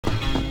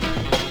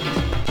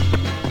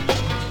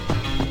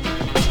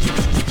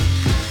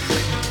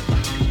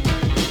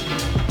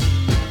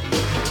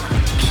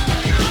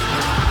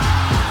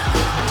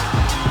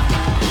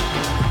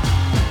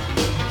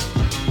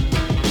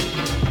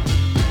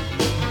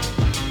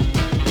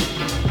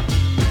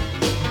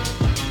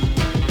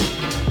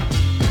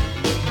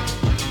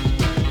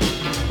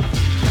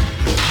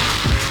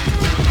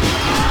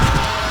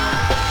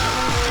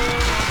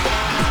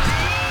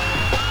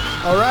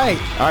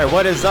right. All right,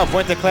 what is up?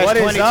 Winter Clash What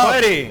is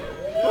 2020.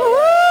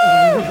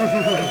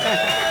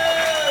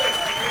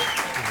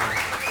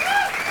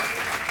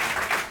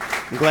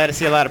 I'm glad to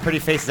see a lot of pretty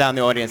faces out in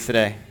the audience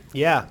today.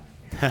 Yeah.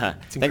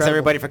 Thanks incredible.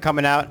 everybody for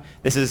coming out.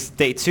 This is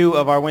day 2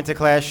 of our Winter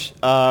Clash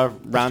round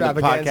of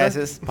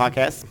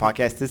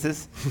podcasts. This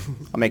is.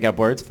 I'll make up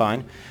words.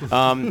 Fine.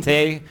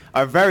 Today,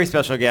 our very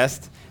special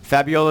guest,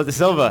 Fabiola Da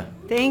Silva.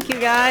 Thank you,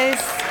 guys.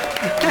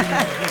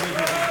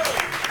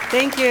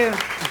 Thank you.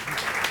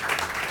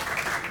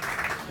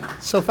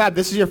 So Fab,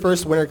 this is your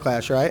first Winter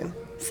Clash, right?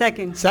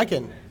 Second.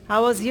 Second. I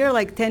was here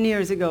like 10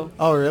 years ago.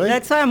 Oh, really?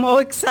 That's why I'm all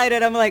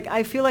excited. I'm like,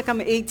 I feel like I'm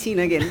 18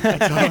 again.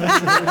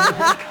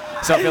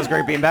 So it feels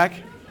great being back?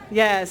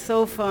 Yeah,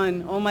 so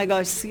fun. Oh my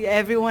gosh, see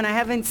everyone. I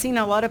haven't seen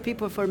a lot of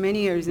people for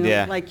many years, you know?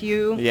 Yeah. Like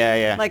you.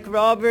 Yeah. Like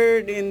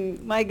Robert,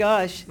 and my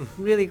gosh,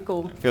 really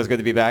cool. Feels good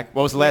to be back.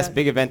 What was the last Yeah.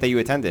 big event that you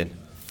attended?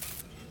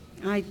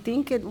 I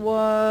think it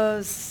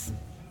was,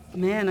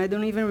 man, I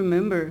don't even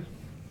remember.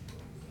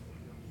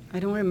 I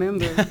don't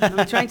remember.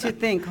 I'm trying to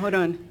think. Hold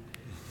on.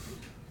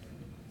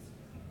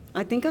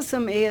 I think of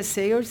some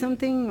ASA or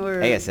something.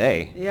 Or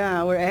ASA?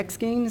 Yeah, or X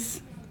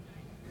Games.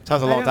 That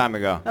was a long time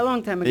ago. A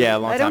long time ago. Yeah, a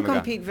long time ago. I don't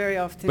compete very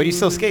often. But you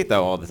still skate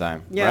though all the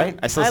time, Yeah. right?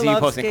 I still see you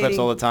love posting clips skating.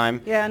 all the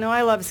time. Yeah, no,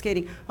 I love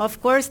skating.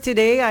 Of course,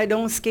 today I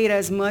don't skate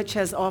as much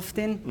as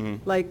often.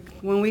 Like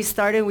when we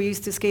started, we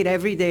used to skate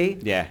every day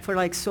Yeah. for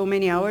like so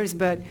many hours.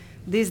 But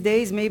these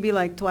days, maybe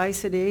like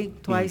twice a day,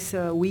 twice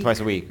a week. Twice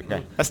a week.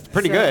 Okay. That's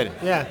pretty So- good.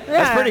 Yeah.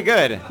 That's pretty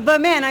good.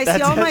 But man, I see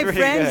That's- all my that's pretty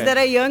friends good. that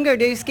are younger,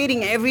 they're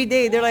skating every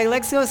day. They're like,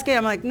 let's go skate.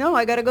 I'm like, no,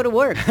 I got to go to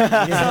work.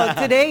 So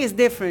today is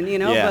different, you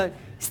know, Yeah. but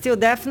still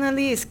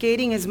definitely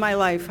skating is my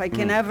life. I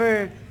can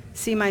never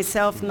see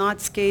myself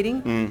not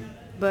skating.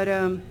 But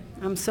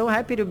I'm so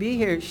happy to be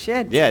here.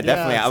 Shit. Yeah,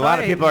 definitely. A lot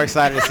of sorry. people are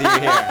excited to see you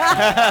here.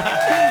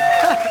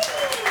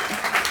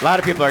 A lot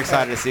of people are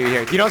excited to see you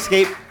here. You don't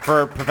skate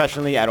for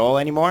professionally at all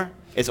anymore?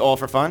 It's all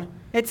for fun?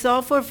 It's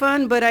all for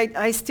fun, but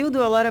I still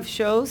do a lot of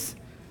shows.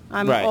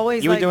 I'm Right.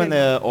 always You were like doing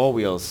the all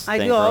wheels I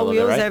thing do for a all little bit,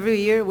 wheels right?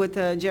 every year with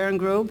Jaron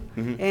Grobe,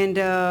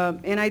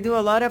 and I do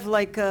a lot of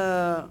like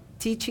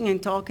teaching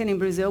and talking in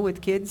Brazil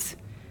with kids.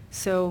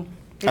 So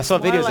I it's saw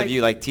more videos like, of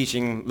you like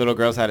teaching little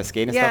girls how to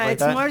skate and yeah, stuff like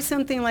it's that. more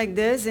something like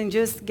this and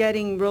just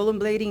getting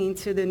rollerblading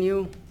into the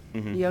new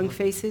young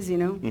faces, you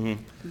know.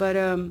 But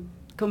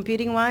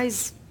competing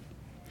wise,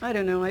 I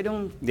don't know. I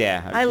don't.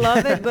 Yeah. I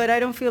love it, but I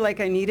don't feel like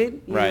I need it.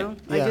 You Right. know,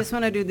 Yeah. I just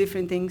want to do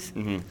different things.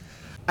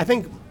 I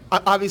think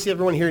obviously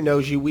everyone here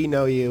knows you. We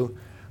know you,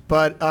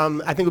 but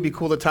I think it would be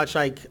cool to touch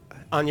like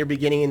on your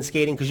beginning in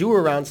skating because you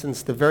were around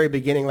since the very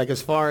beginning. Like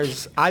as far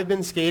as I've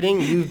been skating,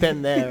 you've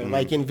been there,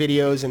 like in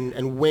videos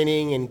and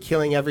winning and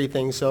killing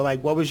everything. So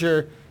like, what was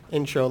your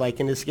intro like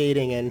into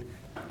skating and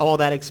all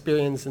that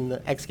experience in the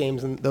X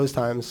Games and those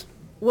times?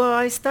 Well,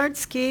 I started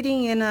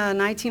skating in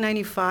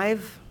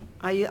 1995.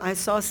 I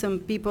saw some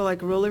people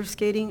like roller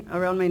skating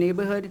around my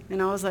neighborhood,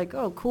 and I was like,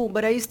 oh, cool.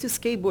 But I used to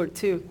skateboard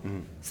too.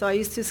 So I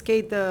used to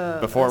skate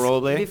Before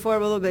rollerblading? Before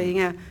rollerblading,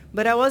 yeah.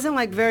 But I wasn't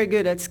like very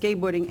good at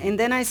skateboarding. And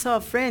then I saw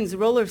friends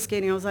roller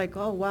skating. I was like,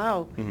 oh,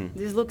 wow,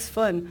 this looks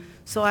fun.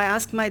 So I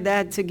asked my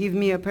dad to give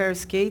me a pair of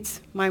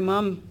skates. My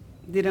mom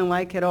didn't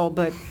like it all,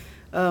 but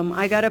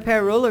I got a pair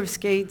of roller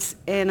skates,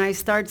 and I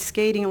started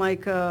skating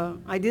like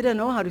I didn't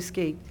know how to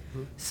skate.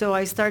 So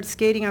I started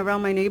skating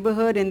around my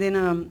neighborhood, and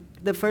then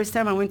the first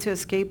time I went to a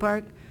skate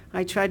park,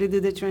 I tried to do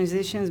the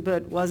transitions,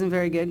 but wasn't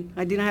very good.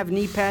 I didn't have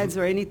knee pads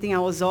or anything. I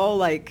was all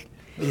like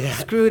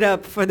screwed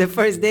up for the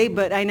first day,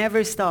 but I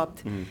never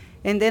stopped.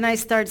 And then I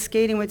started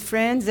skating with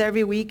friends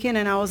every weekend,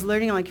 and I was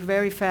learning like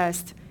very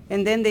fast.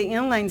 And then the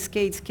inline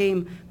skates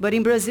came. But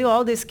in Brazil,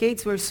 all the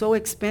skates were so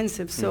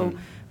expensive. So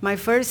my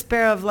first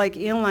pair of like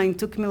inline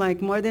took me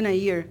like more than a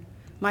year.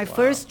 My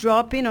first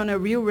drop-in on a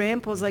real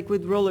ramp was like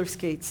with roller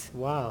skates.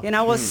 Wow. And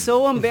I was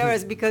so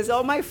embarrassed because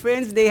all my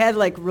friends, they had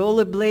like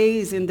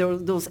rollerblades and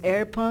those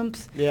air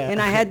pumps. Yeah.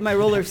 And I had my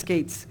roller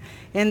skates.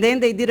 And then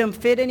they didn't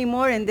fit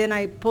anymore, and then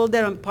I pulled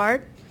them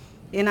apart,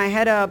 and I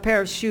had a pair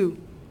of shoes.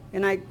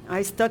 And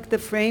I stuck the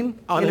frame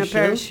On in a a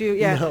pair of shoe? shoes.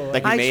 Yeah. No way.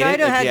 Like you I made tried it,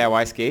 to like have-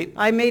 DIY skate?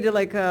 I made it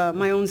like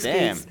my own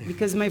Damn. skates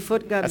because my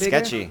foot got That's bigger.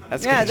 sketchy.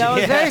 That's yeah, sketchy. that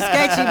was very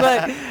sketchy,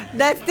 but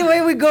that's the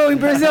way we go in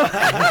Brazil.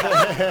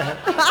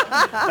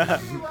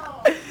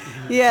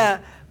 Yeah,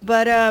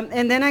 but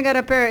and then I got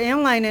a pair of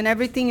inline, and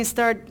everything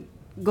started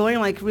going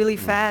like really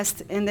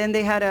fast. And then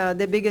they had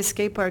the biggest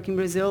skate park in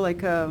Brazil,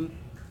 like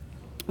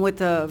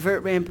with a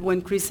vert ramp.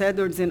 When Chris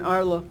Edwards and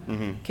Arlo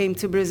came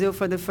to Brazil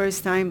for the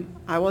first time,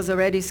 I was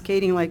already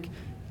skating like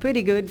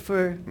pretty good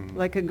for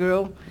like a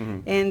girl.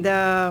 And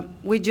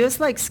we just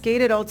like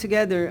skated all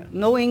together.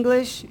 No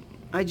English.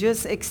 I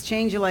just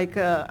exchanged like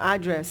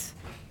address.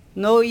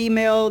 No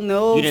email,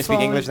 no You didn't speak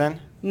phone. English then?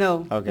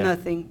 No, Okay.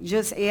 nothing.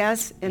 Just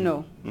yes and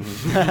no.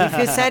 If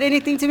you said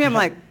anything to me, I'm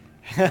like,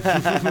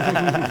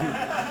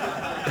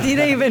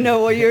 didn't even know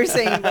what you were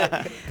saying.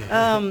 But,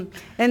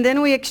 and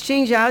then we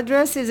exchanged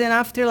addresses, and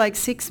after like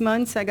 6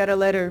 months, I got a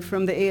letter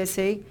from the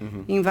ASA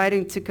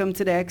inviting to come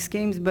to the X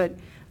Games. But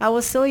I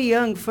was so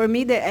young. For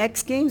me, the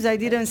X Games, I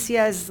didn't see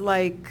as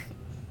like,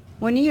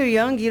 when you're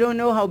young, you don't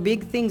know how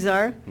big things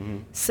are.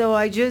 So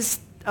I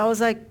was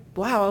like,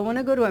 wow, I want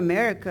to go to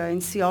America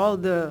and see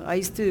I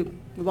used to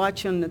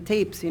watch on the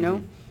tapes,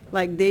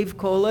 like Dave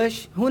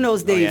Kolish. Who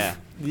knows Dave? Oh,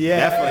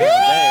 yeah.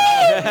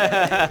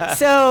 Definitely.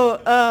 So,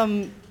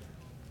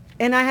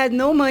 and I had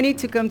no money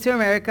to come to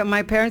America.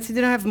 My parents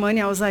didn't have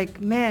money. I was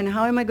like, man,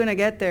 how am I going to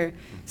get there?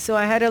 So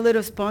I had a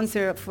little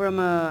sponsor from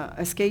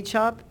a skate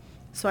shop.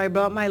 So I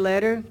brought my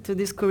letter to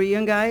this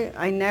Korean guy.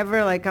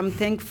 I'm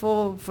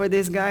thankful for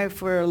this guy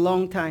for a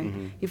long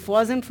time. If it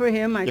wasn't for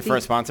him, I think... The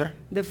first sponsor?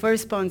 The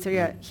first sponsor,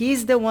 yeah.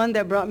 He's the one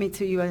that brought me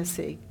to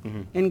USA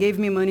and gave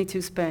me money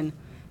to spend.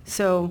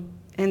 So,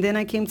 and then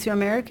I came to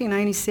America in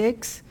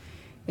 96.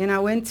 And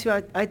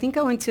I think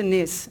I went to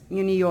Nice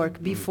in New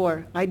York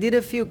before. I did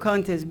a few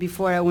contests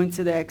before I went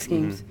to the X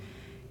Games.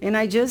 And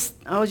I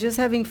was just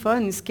having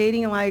fun,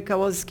 skating like I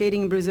was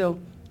skating in Brazil.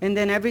 And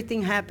then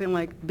everything happened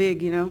like big,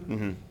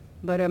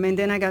 But and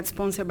then I got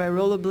sponsored by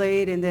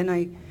Rollerblade, and then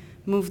I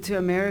moved to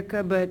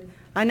America. But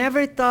I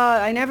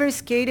never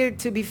skated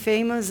to be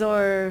famous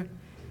or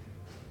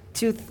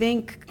to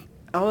think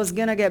I was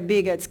gonna get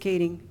big at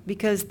skating.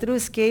 Because through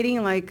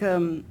skating,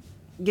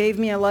 gave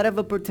me a lot of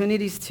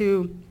opportunities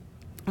to,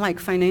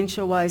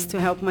 financial-wise, to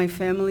help my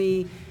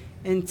family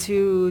and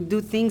to do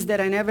things that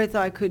I never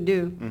thought I could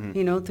do,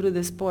 through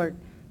the sport.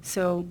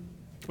 So.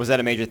 Was that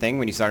a major thing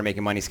when you started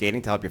making money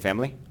skating to help your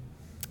family?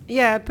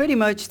 Yeah, pretty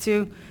much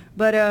too.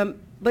 But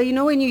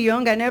when you're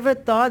young, I never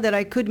thought that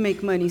I could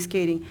make money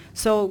skating.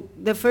 So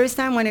the first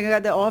time when I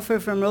got the offer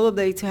from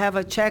Rollerblade to have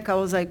a check, I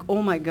was like,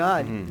 oh my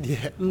God,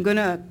 I'm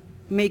gonna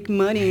make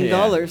money in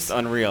dollars. It's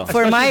unreal.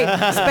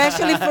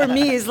 Especially for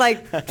me, it's like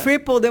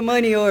triple the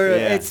money, or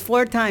it's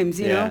 4 times,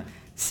 you know.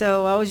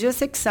 So I was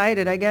just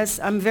excited. I guess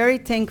I'm very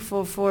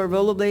thankful for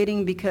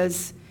rollerblading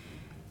because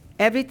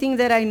everything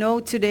that I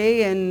know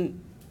today, and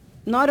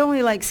not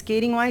only like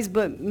skating wise,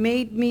 but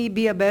made me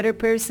be a better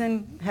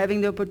person,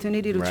 having the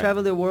opportunity to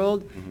travel the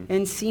world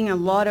and seeing a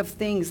lot of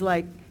things,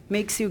 like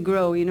makes you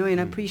grow, and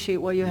appreciate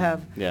what you have.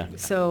 Yeah.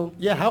 So.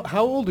 Yeah.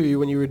 How old were you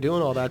when you were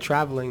doing all that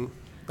traveling?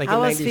 Like I in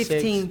was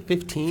 96?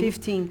 15.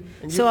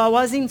 15. So I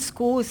was in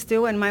school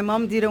still, and my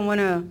mom didn't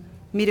want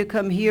me to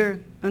come here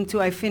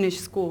until I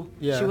finished school.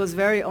 Yeah. She was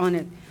very on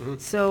it.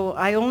 So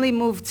I only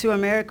moved to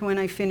America when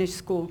I finished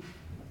school.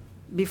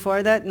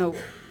 Before that, no.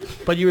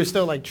 But you were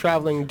still like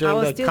traveling during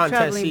the contest season? I was still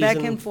traveling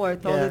back and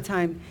forth all the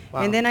time.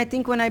 Wow. And then I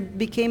think when I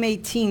became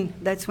 18,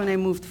 that's when I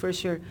moved for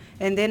sure.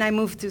 And then I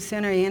moved to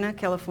Santa Ana,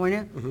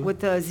 California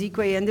with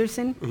Zequay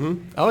Anderson.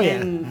 Oh, yeah.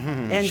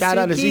 And Shout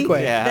out to Suki.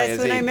 Zequay. Yeah, That's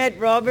when I met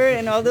Robert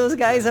and all those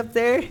guys up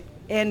there.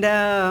 And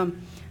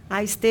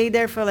I stayed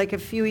there for like a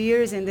few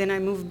years, and then I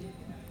moved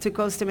to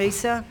Costa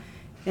Mesa.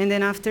 And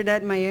then after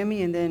that,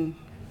 Miami, and then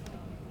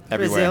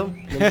Everywhere.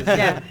 Brazil.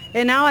 Yeah.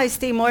 And now I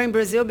stay more in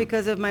Brazil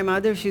because of my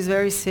mother. She's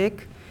very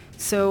sick.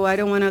 So I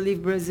don't want to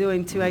leave Brazil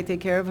until I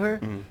take care of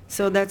her.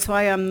 So that's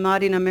why I'm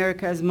not in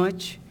America as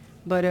much.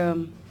 But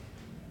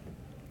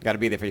Got to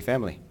be there for your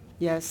family.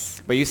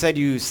 yes. But you said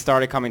you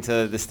started coming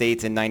to the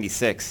States in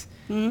 96.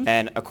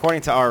 And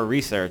according to our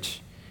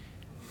research,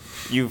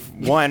 you've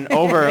won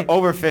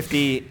over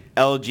 50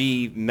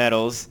 LG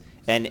medals,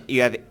 and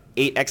you have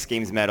 8 X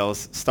Games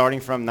medals starting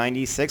from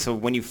 96. So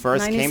when you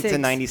first came to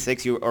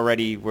 96, you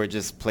already were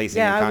just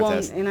placing in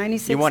contests. I won in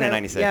 96. You won in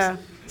 96. Yeah.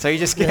 So you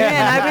just...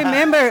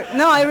 Man,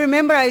 I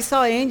remember I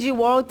saw Angie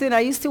Walton.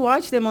 I used to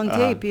watch them on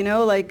tape,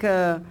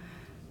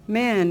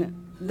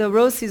 the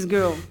Rossi's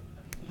girl.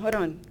 Hold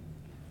on.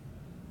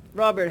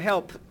 Robert,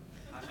 help.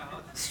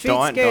 Street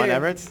Dawn skater.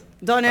 Everett?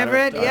 Dawn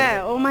Everett,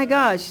 yeah. Oh my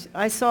gosh.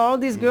 I saw all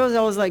these girls.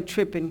 I was like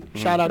tripping.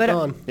 Shout out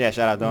Dawn. Yeah,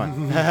 shout out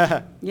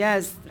Dawn.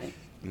 Yes.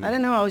 I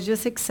don't know. I was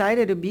just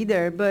excited to be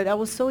there, but I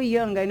was so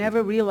young. I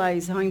never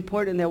realized how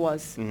important that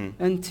was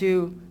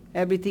until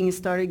everything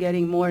started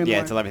getting more and more.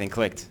 Yeah, until everything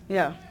clicked.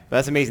 Yeah. But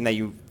that's amazing that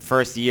you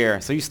first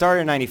year. So you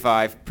started in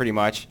 95 pretty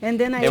much. And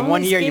then I in only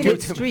one year you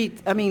skated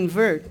moved to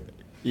vert.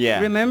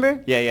 Yeah.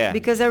 Remember? Yeah, yeah.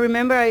 Because I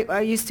remember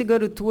I used to go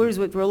to tours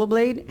with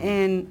Rollerblade,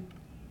 and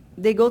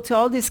they go to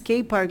all these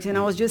skate parks, and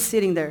I was just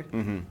sitting there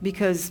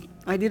because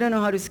I didn't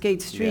know how to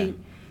skate street.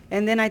 Yeah.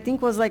 And then I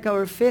think it was like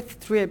our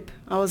 5th trip.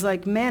 I was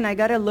like, man, I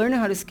got to learn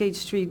how to skate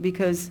street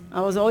because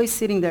I was always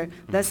sitting there.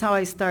 That's how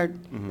I start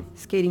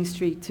skating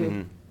street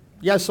too.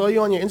 Yeah, I saw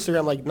you on your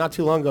Instagram like not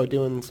too long ago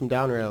doing some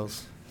down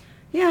rails.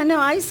 Yeah, no,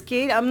 I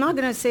skate. I'm not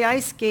going to say I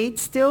skate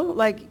still.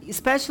 Like,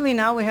 especially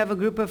now we have a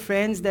group of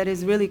friends that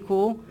is really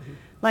cool.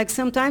 Like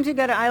sometimes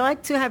I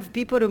like to have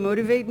people to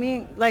motivate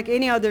me, like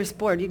any other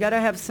sport. You got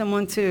to have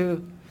someone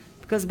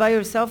because by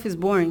yourself is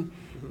boring.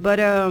 But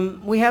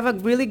we have a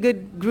really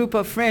good group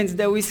of friends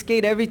that we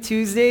skate every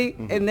Tuesday,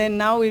 and then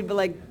now we're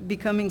like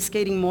becoming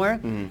skating more.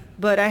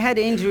 But I had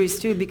injuries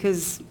too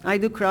because I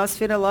do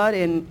CrossFit a lot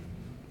and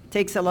it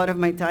takes a lot of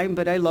my time,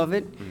 but I love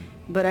it.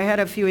 But I had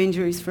a few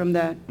injuries from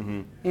that,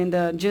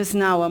 and just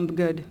now I'm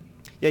good.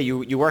 Yeah,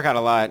 you work out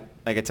a lot.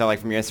 I could tell like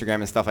from your Instagram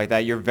and stuff like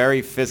that. You're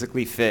very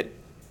physically fit,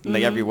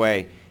 like every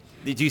way.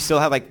 Do you still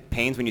have like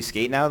pains when you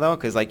skate now though?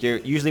 Because like you're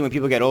usually when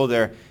people get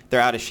older,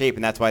 they're out of shape,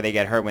 and that's why they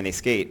get hurt when they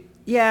skate.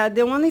 Yeah,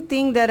 the only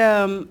thing that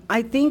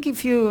I think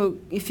if you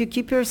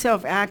keep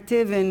yourself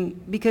active, and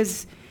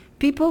because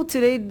people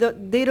today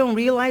they don't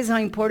realize how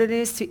important it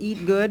is to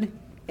eat good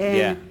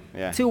and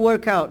to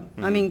work out.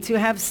 I mean, to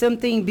have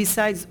something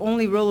besides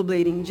only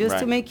rollerblading, just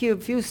to make you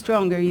feel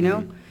stronger, you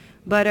know.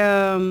 But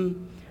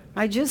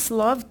I just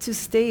love to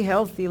stay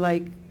healthy.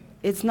 Like,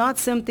 it's not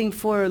something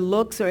for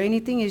looks or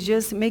anything. It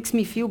just makes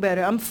me feel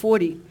better. I'm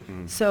 40,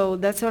 so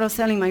that's what I was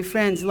telling my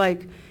friends.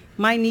 Like,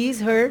 my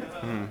knees hurt.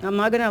 I'm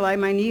not gonna lie,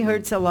 my knee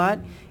hurts a lot,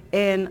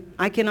 and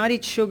I cannot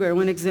eat sugar.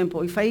 One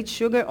example: if I eat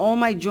sugar, all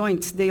my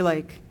joints they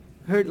like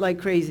hurt like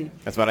crazy.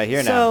 That's what I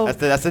hear now.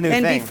 That's the new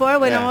thing. And before,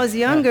 when I was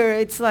younger,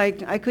 it's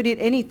like I could eat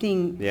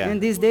anything. Yeah.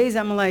 And these days,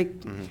 I'm like,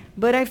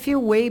 but I feel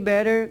way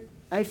better.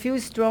 I feel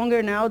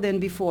stronger now than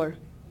before,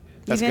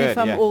 That's even good, if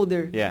I'm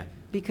older. Yeah.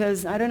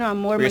 Because I don't know, I'm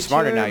more But you're mature.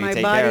 smarter now. You my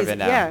take body's, care of it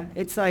now. Yeah,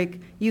 it's like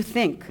you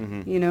think,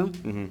 you know.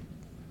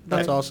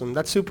 That's awesome.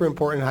 That's super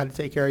important, how to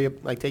take care of your,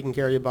 like taking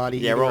care of your body.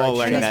 Yeah, eating we're the all right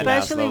learning shit. that now,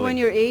 Especially when slowly.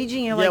 you're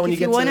aging, and Yeah, like when if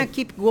you you get want to to-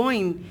 keep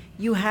going,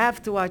 you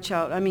have to watch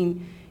out. I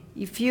mean,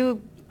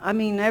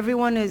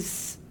 everyone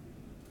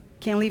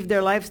can live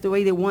their lives the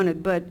way they want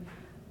it, but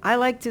I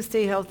like to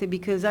stay healthy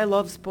because I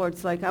love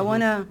sports. Like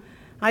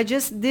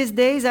these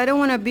days, I don't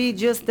want to be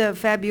just the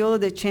Fabiola,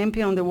 the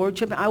champion, the world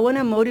champion. I want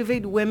to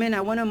motivate women.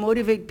 I want to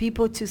motivate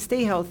people to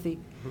stay healthy.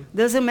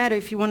 Doesn't matter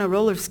if you want to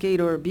roller skate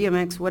or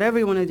BMX, whatever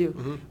you want to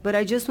do. But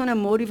I just want to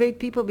motivate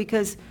people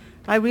because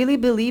I really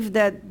believe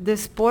that the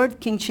sport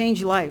can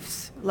change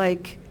lives.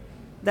 Like,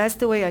 that's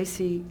the way I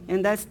see,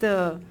 and that's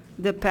the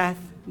path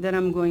that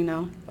I'm going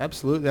now.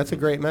 Absolutely. That's a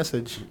great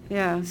message.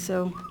 Yeah,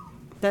 so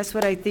that's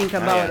what I think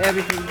about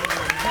everything.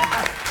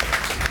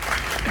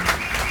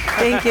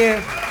 Thank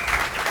you.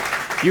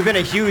 You've been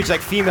a huge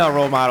like female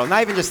role model,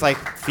 not even just like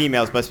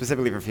females, but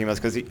specifically for females,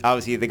 because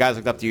obviously the guys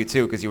looked up to you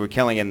too, because you were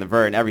killing it in the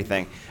vert and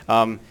everything.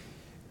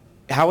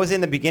 How was it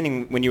in the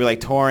beginning when you were like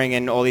touring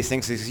and all these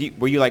things?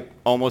 Were you like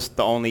almost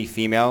the only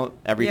female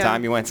every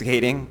time you went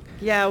skating?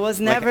 Yeah, I was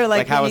never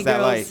like how many was that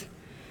girls. like?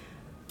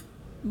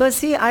 But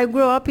see, I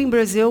grew up in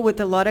Brazil with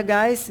a lot of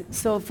guys,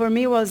 so for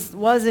me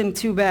wasn't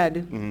too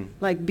bad,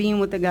 like being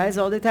with the guys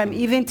all the time.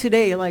 Even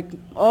today, like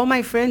all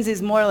my friends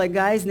is more like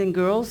guys than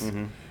girls.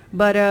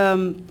 But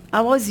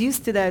I was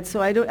used to that,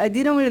 so I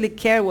didn't really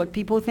care what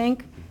people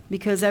think,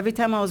 because every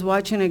time I was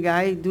watching a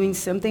guy doing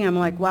something, I'm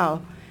like,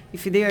 wow,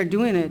 if they are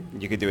doing it,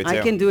 you can do it too.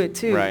 I can do it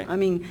too. Right. I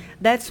mean,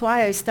 that's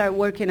why I start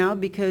working out,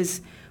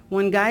 because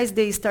when guys,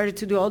 they started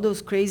to do all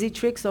those crazy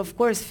tricks, of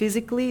course,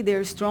 physically,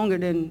 they're stronger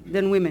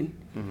than women.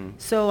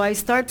 So I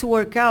start to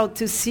work out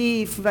to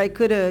see if I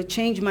could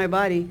change my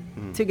body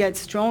to get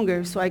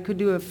stronger, so I could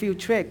do a few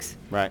tricks.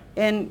 Right.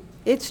 And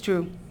it's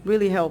true,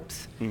 really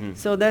helps.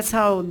 So that's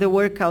how the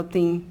workout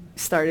thing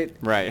started.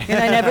 Right. And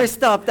I never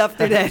stopped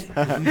after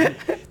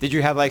that. Did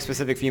you have like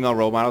specific female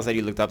role models that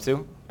you looked up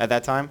to at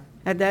that time?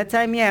 At that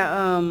time,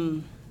 yeah.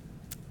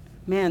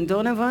 Man,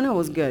 Donna Vano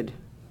was good.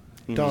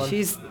 Dawn.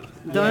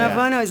 Donna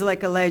Vano is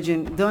like a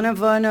legend. Donna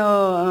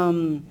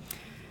Vano,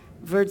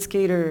 vert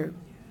skater,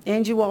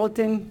 Angie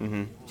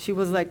Walton. She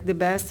was like the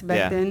best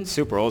back then.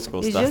 Super old school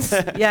It's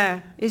stuff.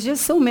 just it's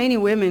just so many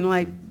women.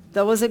 Like,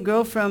 there was a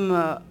girl from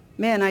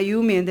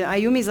Ayumi, and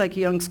Ayumi is like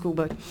young school,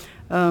 but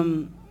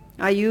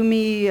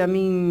Ayumi, I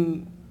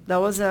mean, that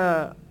was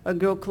a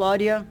girl,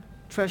 Claudia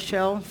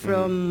Trachel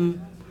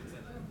from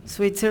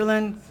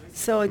Switzerland.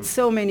 So it's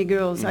so many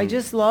girls. I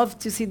just love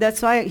to see.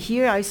 That's why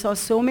here I saw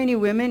so many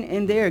women,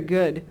 and they are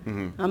good.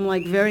 I'm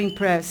like very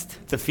impressed.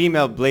 The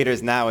female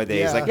bladers nowadays,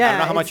 Yeah. like I don't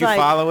know how much it's you like,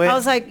 follow it. I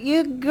was like,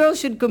 you girls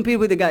should compete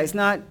with the guys,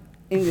 not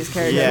in this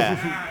category.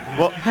 Yeah.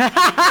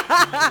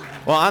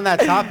 Well, on that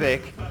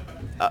topic,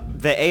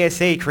 the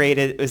ASA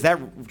created, is that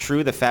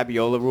true, the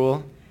Fabiola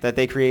rule that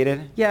they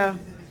created? Yeah.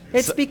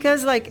 It's So-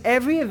 because like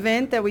every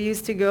event that we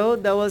used to go,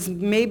 that was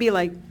maybe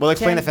like Well,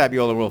 explain 10 the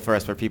Fabiola rule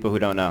first for people who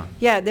don't know.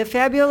 Yeah, the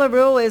Fabiola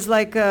rule is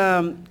like,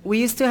 we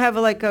used to have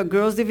like a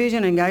girls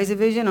division and guys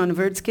division on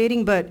vert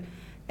skating, but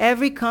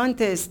every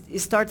contest it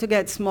start to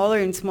get smaller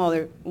and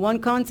smaller. One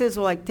contest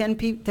was like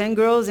 10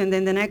 girls, and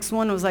then the next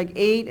one was like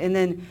 8, and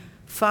then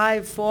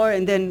 5, 4,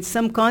 and then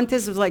some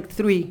contests was like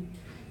 3.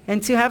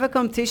 And to have a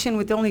competition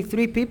with only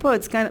 3 people,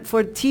 it's kind of,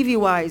 for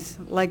TV-wise,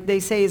 like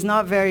they say, it's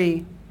not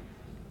very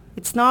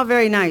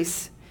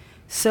nice.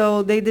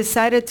 So they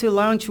decided to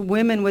launch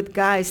women with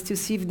guys to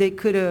see if they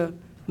could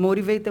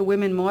motivate the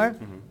women more.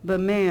 But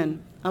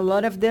man, a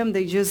lot of them,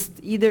 they just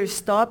either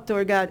stopped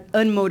or got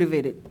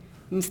unmotivated.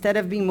 Instead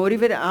of being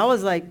motivated, I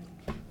was like,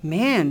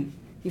 man,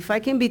 if I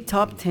can be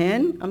top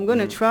 10, I'm going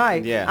to try.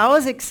 Yeah. I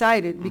was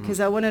excited because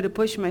I wanted to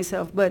push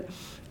myself. But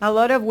a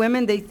lot of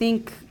women, they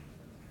think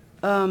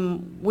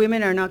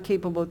women are not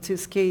capable to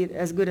skate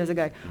as good as a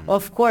guy.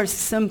 Of course,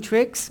 some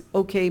tricks,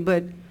 okay,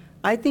 but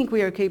I think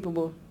we are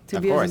capable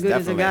to be as good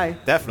as a guy.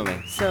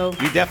 Definitely. So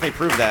You definitely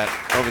proved that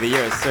over the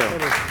years too.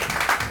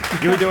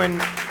 You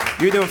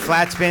were doing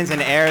flat spins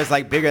and airs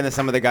like bigger than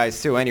some of the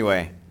guys too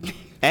anyway.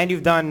 And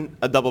you've done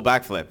a double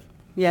backflip.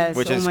 Yes.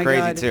 Which oh is my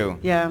crazy God. too.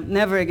 Yeah,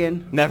 never again.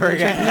 Never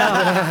again.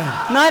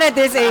 Not at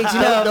this age,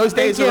 no. Those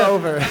days Thank are you.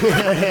 over.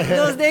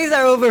 Those days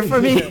are over for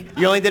me.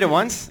 You only did it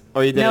once,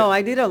 or you did No, it?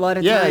 I did a lot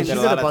of Yeah, times. she did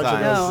did a a lot of bunch of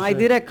times. those. No, I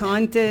did a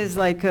contest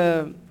like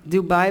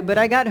Dubai, but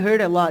I got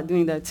hurt a lot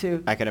doing that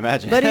too. I can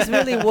imagine. But it's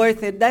really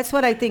worth it. That's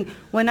what I think.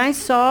 When I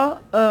saw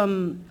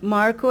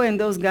Marco and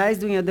those guys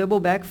doing a double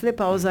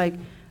backflip, I was like,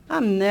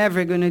 I'm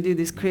never going to do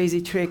this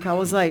crazy trick. I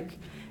was like,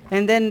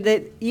 and then the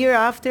year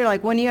after,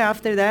 like 1 year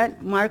after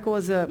that, Marco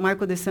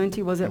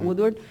DeSanti was at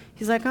Woodward.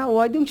 He's like, oh,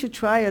 why don't you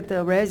try at the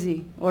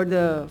Resi or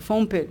the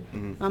foam pit?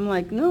 I'm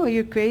like, no,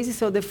 you're crazy.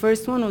 So the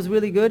first one was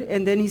really good,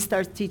 and then he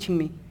starts teaching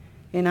me.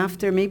 And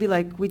after maybe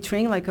we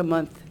trained like a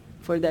month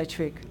for that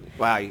trick.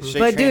 Wow, you straight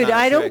But trained dude, on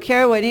a I don't trick.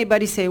 care what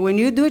anybody say. When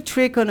you do a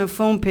trick on a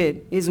foam pit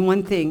is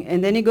one thing,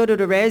 and then you go to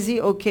the Resi,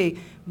 okay.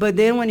 But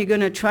then when you're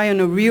gonna try on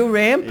a real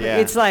ramp, Yeah.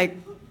 it's like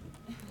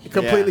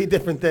Completely Yeah.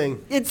 different thing.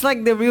 it's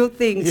like the real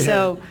thing. Yeah.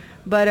 So,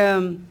 but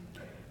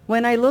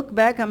when I look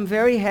back, I'm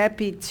very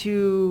happy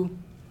to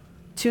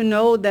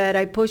know that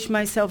I pushed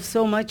myself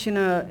so much in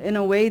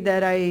a way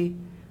that I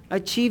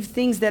achieved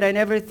things that I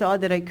never thought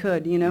that I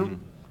could. You know.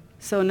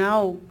 So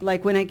now,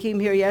 like when I came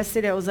here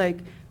yesterday, I was like,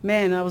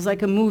 man, I was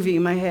like a movie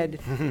in my head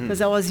because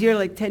I was here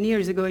like 10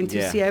 years ago, and to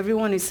Yeah. see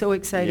everyone is so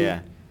exciting. Yeah,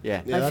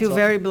 yeah. Yeah, I that's feel all-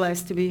 very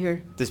blessed to be here.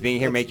 Does being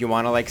here make you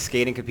want to like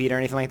skate and compete or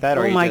anything like that?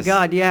 Or Oh you my just-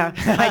 God, yeah.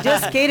 I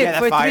just skated Yeah,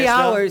 that for fire 3 still?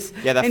 hours.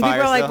 Yeah, that and people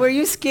fire are like, still? were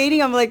you skating?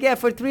 I'm like, yeah,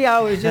 for 3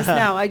 hours just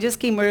now. I just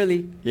came early.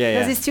 Yeah,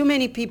 Because yeah. it's too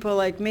many people,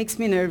 like, makes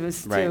me nervous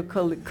Right.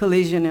 to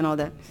collision and all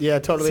that. Yeah,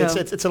 totally. So-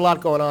 It's a lot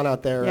going on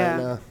out there Yeah.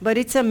 right now. But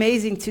it's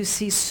amazing to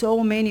see so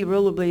many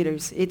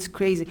rollerbladers. It's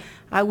crazy.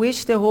 I wish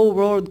the whole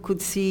world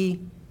could see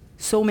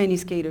so many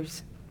skaters.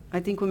 I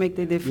think we make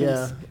the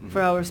difference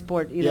for our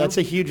sport, you Yeah, know? it's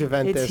a huge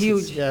event. It's this.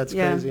 huge. Yeah, it's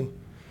Yeah. crazy.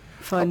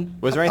 Fun.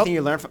 Was there anything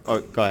you learned from? Oh,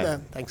 go Yeah,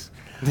 ahead. thanks.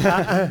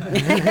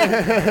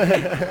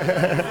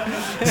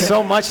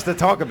 So much to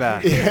talk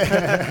about.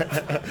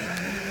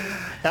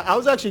 I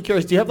was actually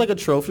curious. Do you have like a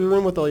trophy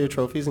room with all your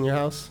trophies in your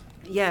house?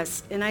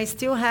 Yes, and I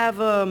still have...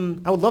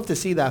 I would love to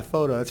see that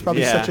photo. It's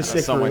probably Yeah, such a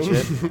sick so much room.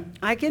 shit.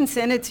 I can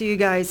send it to you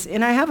guys.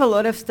 And I have a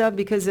lot of stuff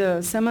because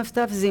some of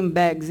stuff is in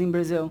bags in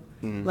Brazil,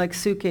 like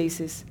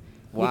suitcases.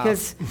 Wow.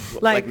 Because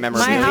Like my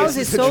memorabilia. house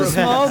is so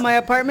small, my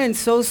apartment is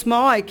so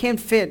small, I can't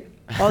fit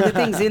all the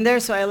things in there,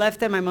 so I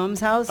left at my mom's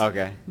house.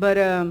 Okay. But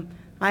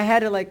I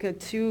had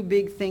two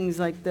big things,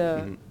 like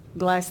the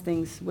glass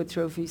things with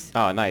trophies.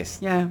 Oh, nice.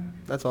 Yeah.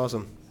 That's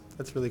awesome.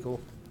 That's really cool.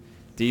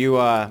 Do you?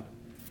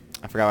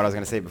 I forgot what I was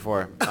gonna say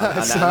before.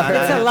 Sorry.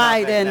 It's a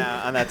lie then.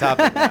 On that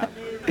topic. now.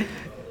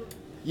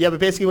 Yeah, but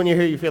basically when you're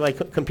here, you feel like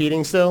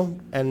competing still,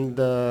 and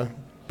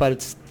but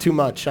it's too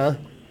much, huh?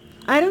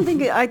 I don't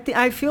think,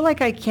 I feel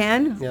like I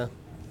can. Yeah.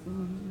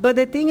 But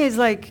the thing is,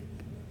 like,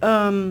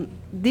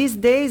 these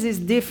days is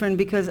different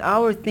because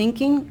our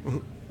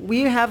thinking,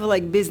 we have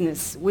like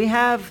business. We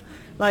have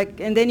like,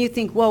 and then you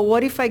think, well,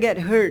 what if I get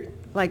hurt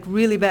like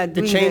really bad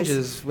doing changes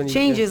this? when you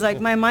Changes. get-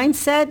 Like my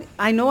mindset,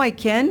 I know I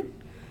can,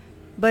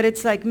 but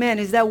it's like, man,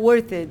 is that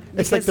worth it?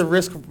 It's like the Because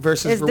risk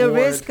versus it's reward. the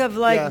risk of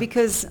like, Yeah.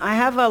 because I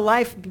have a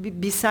life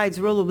besides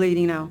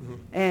rollerblading now.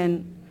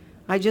 And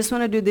I just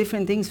want to do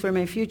different things for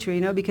my future,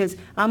 you know, because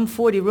I'm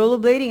 40.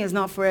 Rollerblading is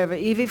not forever.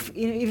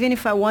 Even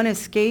if I want to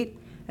skate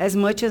as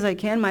much as I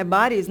can, my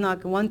body is not,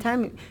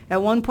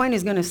 at one point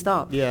is going to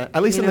stop. Yeah,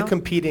 at least you in the know?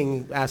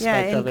 competing aspect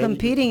Yeah, of and it.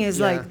 competing is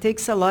Yeah, like,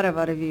 takes a lot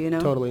out of you, you know.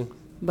 Totally.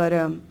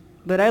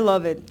 But I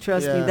love it,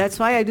 trust me. Yeah. That's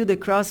why I do the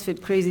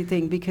CrossFit crazy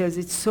thing, because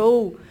it's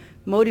so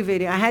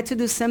motivating. I had to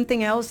do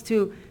something else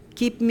to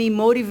keep me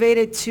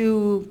motivated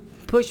to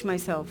push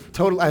myself.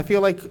 Totally. I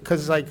feel like,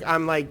 because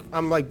I'm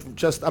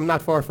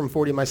not far from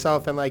 40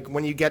 myself, and like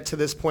when you get to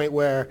this point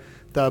where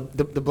the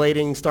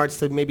blading starts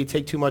to maybe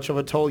take too much of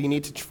a toll, you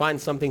need to find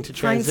something to Find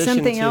transition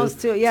something to, else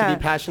to- yeah.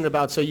 be passionate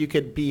about, so you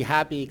could be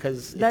happy,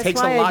 because it That's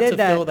takes why a I lot did to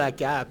that. fill that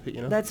gap,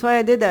 you know? That's why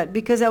I did that,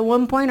 because at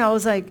one point I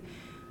was like,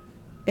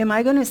 am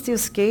I going to still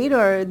skate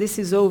or this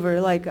is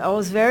over? Like I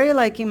was very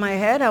like in my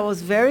head, I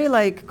was very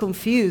like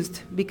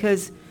confused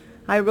because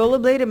I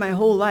rollerbladed my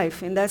whole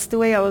life and that's the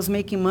way I was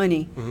making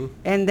money.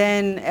 And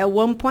then at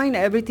one point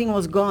everything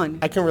was gone.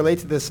 I can relate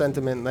to this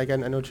sentiment. Like I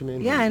know what you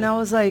mean. Yeah, and I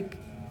was like,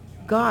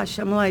 gosh,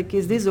 I'm like,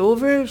 is this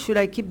over? Should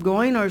I keep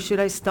going or should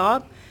I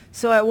stop?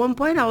 So at one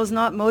point I was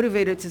not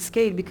motivated to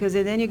skate because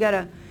then you got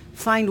to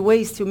find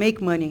ways to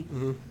make money.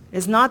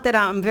 It's not that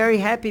I'm very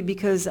happy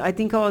because I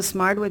think I was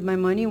smart with my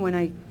money when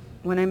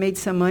I made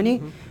some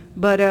money,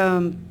 but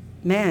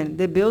man,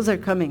 the bills are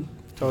coming.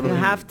 Totally. You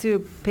have to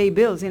pay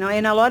bills, you know.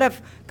 And a lot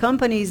of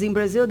companies in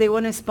Brazil, they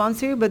want to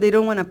sponsor you, but they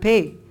don't want to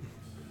pay.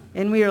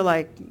 And we are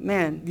like,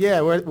 man,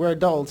 Yeah, we're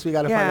adults. We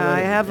got to find a yeah,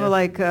 way. I have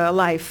a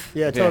life.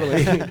 Yeah,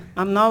 totally.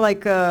 I'm not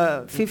like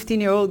a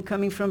 15-year-old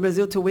coming from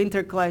Brazil to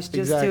winter class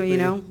just to, you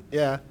know.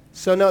 Yeah.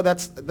 So no,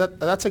 that's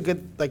a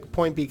good like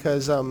point,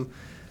 because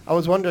I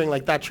was wondering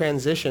like that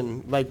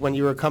transition, like when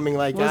you were coming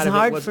like Was out of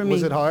hard it, for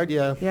was me. it hard?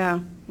 Yeah. Yeah,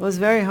 it was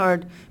very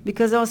hard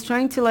because I was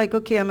trying to like,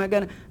 okay,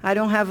 I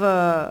don't have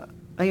a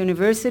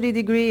university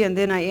degree, and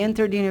then I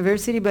entered the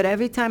university, but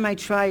every time I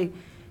try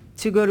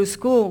to go to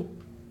school,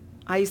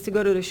 I used to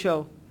go to the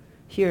show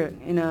here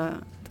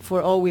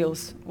for All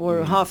Wheels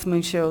or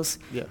Hoffman shows.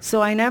 Yeah.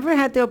 So I never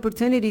had the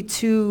opportunity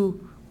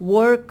to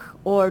work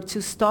or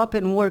to stop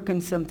and work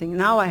on something.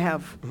 Now I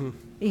have.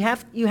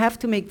 You have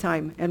to make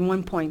time at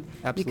one point.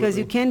 Absolutely. Because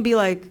you can't be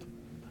like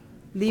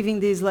living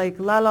this like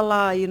la la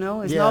la, you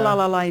know? It's not la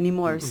la la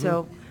anymore.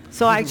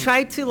 So I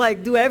try to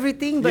like do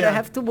everything, but I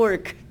have to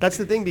work. That's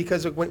the thing,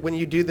 because when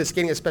you do the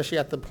skating, especially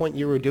at the point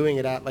you were doing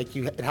it at, like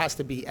it has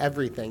to be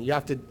everything. You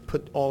have to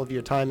put all of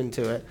your time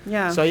into it.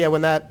 Yeah. So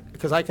yeah,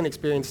 because I can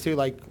experience too,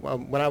 like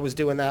when I was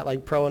doing that,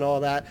 like pro and all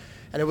that,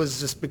 and it was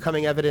just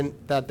becoming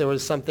evident that there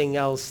was something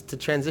else to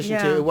transition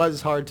to. Yeah. It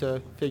was hard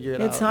to figure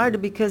it out. It's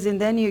hard because and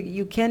then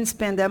you can't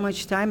spend that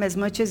much time. As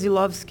much as you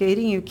love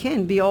skating, you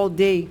can't be all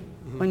day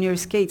on your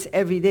skates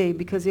every day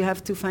because you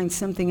have to find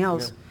something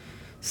else. Yeah.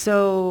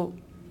 So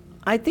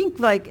I think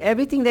like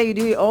everything that you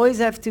do, you always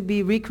have to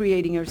be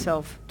recreating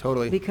yourself.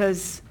 Totally.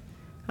 Because,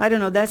 I don't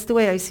know, that's the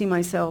way I see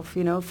myself,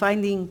 you know,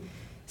 finding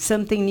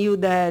something new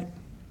that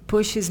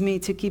pushes me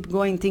to keep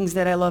going things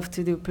that I love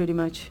to do pretty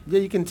much. Yeah,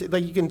 you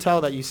can tell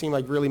that you seem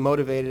like really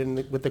motivated,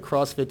 and with the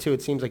CrossFit too,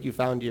 it seems like you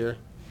found your...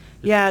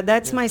 Yeah,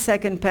 that's my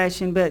second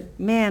passion, but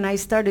man, I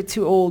started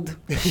too old.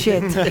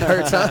 Shit. It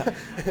hurts, huh?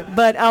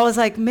 But I was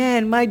like,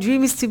 man, my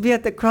dream is to be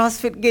at the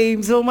CrossFit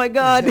Games. Oh my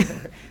God.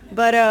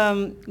 But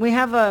we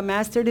have a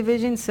master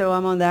division, so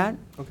I'm on that.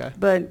 Okay.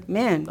 But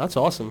man, That's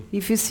awesome.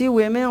 if you see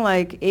women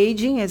like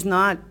aging is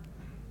not,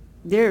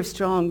 they're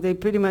strong. They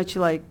pretty much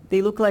like,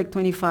 they look like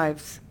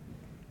 25s.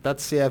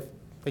 That's, yeah,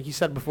 like you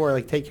said before,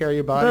 like take care of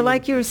your body. But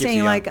like you were Keeps you saying,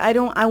 young. like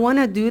I want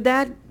to do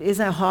that as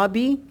a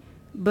hobby,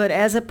 but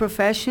as a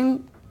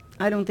profession,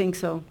 I don't think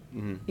so.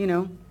 You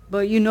know,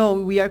 but you know,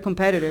 we are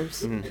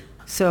competitors.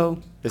 So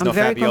There's I'm no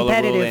very Fabiola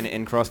competitive. rule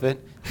in CrossFit?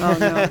 Oh,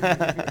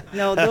 no.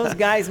 No, those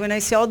guys, when I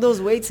see all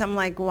those weights, I'm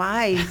like,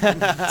 why?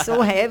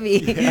 So heavy.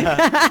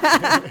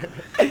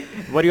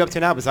 What are you up to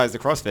now besides the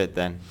CrossFit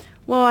then?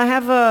 Well, I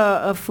have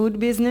a food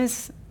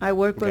business. I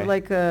work Okay.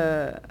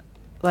 with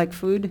like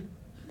food.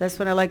 That's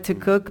what I like to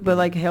cook, but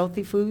like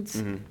healthy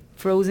foods,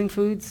 frozen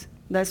foods.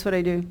 That's what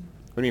I do.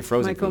 What do you mean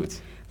frozen My com-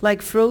 foods?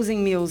 Like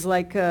frozen meals,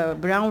 like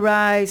brown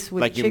rice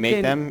with Like you chicken.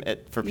 make them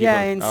for people?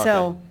 Yeah, and Oh, okay.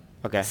 sell.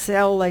 Okay.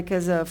 Sell like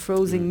as a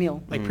frozen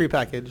meal. Like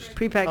prepackaged.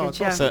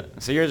 Prepackaged, it's yeah.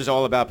 So you're just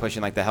all about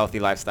pushing like the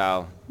healthy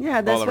lifestyle. Yeah,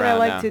 that's all what I around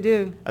like now. to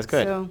do. That's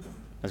good. So,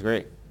 That's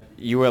great.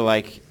 You were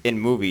like in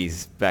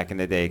movies back in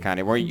the day, kind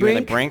of. Were you in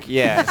the Brink? Brink?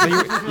 Yeah.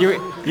 So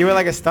you were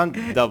like a stunt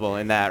double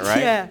in that, right?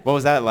 Yeah. What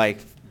was that like,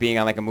 being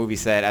on like a movie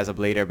set as a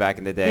blader back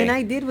in the day? and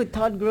I did with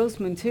Todd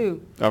Grossman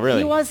too. Oh, really?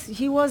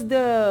 He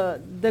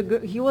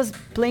was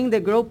playing the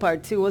girl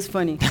part too. It was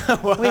funny.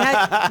 We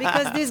had,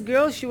 because this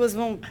girl, she was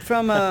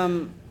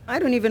from I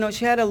don't even know.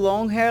 She had a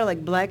long hair,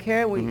 like black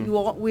hair.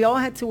 We all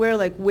had to wear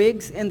like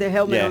wigs and the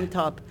helmet Yeah. on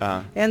top.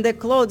 Uh-huh. And the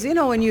clothes, you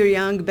know, when you're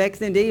young,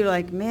 back in the day, you're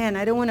like, man,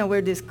 I don't want to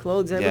wear these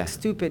clothes. I Yeah. look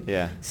stupid.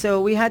 Yeah.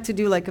 So we had to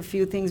do like a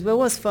few things, but it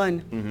was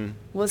fun.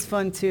 It was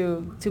fun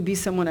to be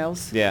someone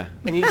else. Yeah.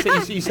 And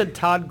you said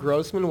Todd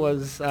Grossman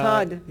was...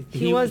 Todd.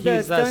 He was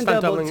the stunt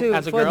double doubling too,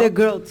 as a for girl? the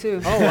girl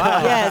too. Oh,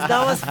 wow. Yes,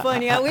 that was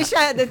funny. I wish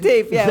I had the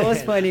tape. Yeah, it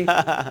was funny.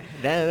 That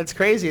Damn, that's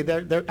crazy.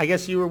 I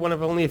guess you were one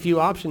of only a few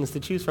options to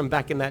choose from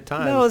back in that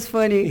time. was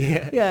funny.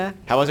 Yeah. Yeah.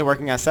 How was it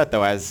working on set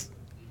though, as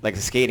like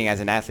skating as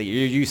an athlete?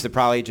 You're used to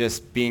probably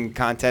just being in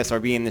contests or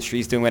being in the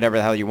streets doing whatever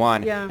the hell you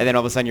want. Yeah. And then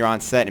all of a sudden you're on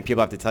set and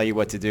people have to tell you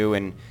what to do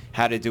and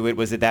how to do it.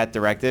 Was it that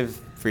directive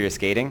for your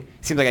skating?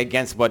 Seems like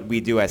against what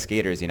we do as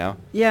skaters, you know?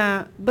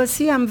 Yeah, but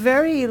see, I'm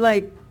very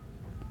like,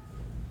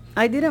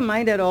 I didn't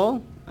mind at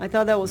all. I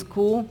thought that was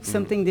cool,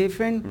 something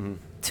different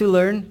to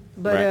learn.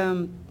 But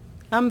Right.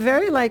 I'm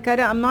very like,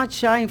 I'm not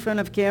shy in front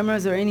of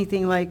cameras or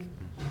anything like,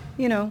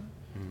 you know.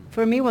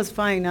 For me, it was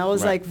fine. I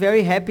was Right. like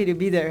very happy to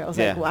be there. I was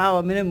like, Yeah. wow,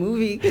 I'm in a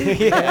movie.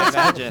 Yeah,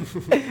 imagine.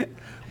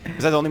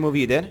 Was that the only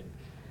movie you did?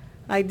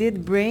 I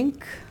did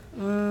Brink,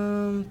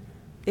 and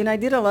I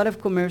did a lot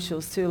of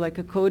commercials too, like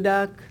a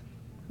Kodak,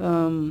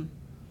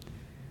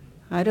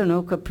 I don't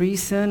know, Capri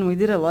Sun. We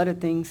did a lot of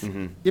things.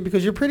 Yeah,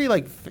 because you're pretty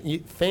like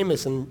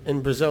famous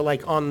in Brazil,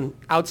 like on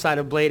outside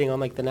of blading on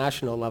like the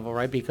national level,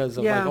 right? Because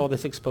of Yeah. like all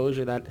this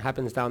exposure that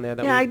happens down there.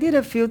 That Yeah, I did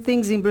a few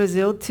things in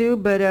Brazil too,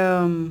 but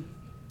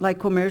like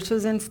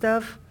commercials and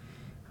stuff.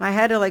 I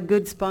had like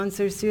good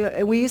sponsors too.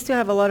 We used to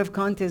have a lot of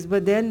contests,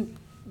 but then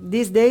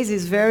these days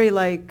it's very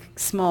like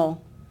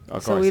small.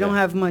 Of So course, we don't yeah.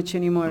 have much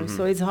anymore.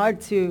 So it's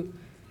hard to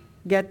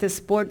get the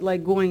sport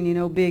like going, you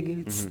know,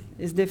 big.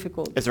 It's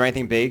difficult. Is there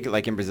anything big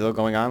like in Brazil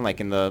going on,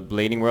 like in the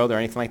blading world or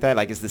anything like that?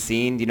 Like is the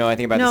scene, do you know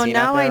anything about the No, scene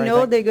now out there I or know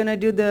anything? they're going to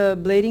do the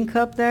Blading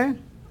Cup there,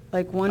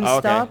 like one Oh,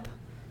 okay. stop.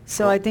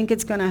 So I think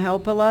it's going to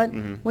help a lot.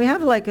 We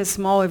have like a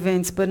small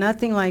events, but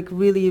nothing like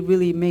really,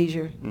 really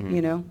major,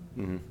 you know.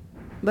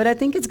 But I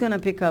think it's going to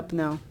pick up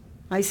now.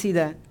 I see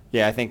that.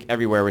 Yeah, I think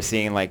everywhere we're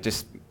seeing like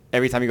just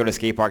every time you go to a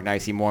skate park now you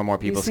see more and more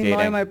people you see skating.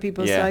 more and more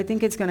people, Yeah. so I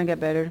think it's going to get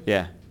better.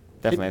 Yeah.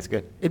 Definitely, that's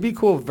good. It'd be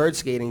cool if vert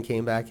skating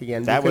came back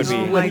again. That would because be.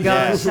 Oh my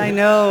gosh, I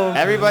know.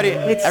 Everybody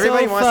It's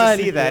wants so fun.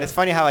 to see that. It's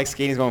funny how like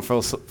skating's going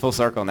full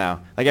circle now.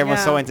 Like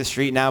everyone's so Yeah. into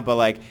street now, but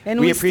like And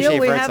we appreciate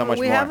vert have, so much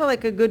we more. have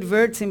like a good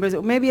verts in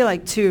Brazil, maybe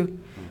like 2.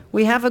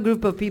 We have a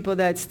group of people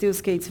that still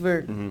skates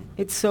vert.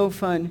 It's so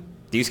fun.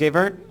 Do you skate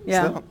vert?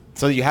 Yeah. Still?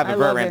 So you have a I vert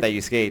love ramp it. that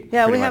you skate.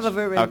 Yeah, pretty we have much. a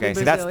vert ramp Okay, in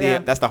so Brazil,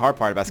 that's the hard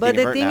part about skating But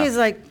the vert thing now. is,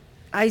 like,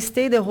 I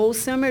stay the whole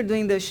summer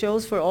doing the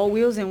shows for all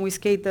wheels, and we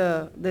skate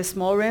the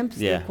small ramps,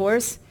 Yeah. the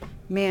course.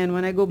 Man,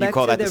 when I go back you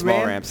call to that the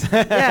small ramp, ramps.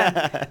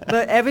 yeah.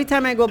 But every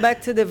time I go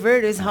back to the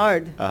vert, it's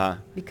hard Uh-huh.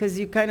 because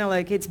you kind of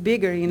like it's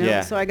bigger, you know.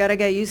 Yeah. So I gotta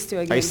get used to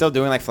it again. Are you still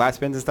doing like flat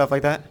spins and stuff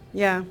like that?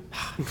 Yeah.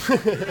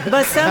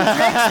 But some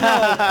tricks,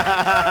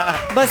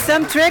 no. But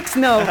some tricks,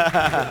 no.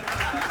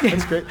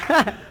 That's great.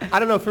 I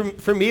don't know.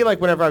 For me,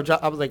 like whenever I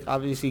was like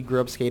obviously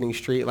grew up skating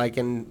street, like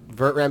and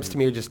vert ramps to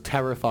me are just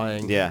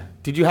terrifying. Yeah.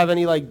 Did you have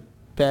any like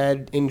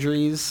bad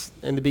injuries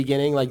in the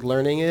beginning, like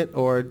learning it,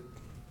 or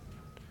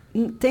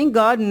Thank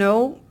God,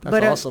 no. that's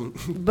but awesome?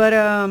 But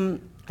I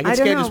get don't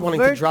scared know, just wanting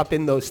to vert- drop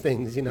in those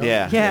things, you know.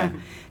 Yeah. Yeah.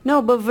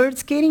 No, but vert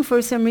skating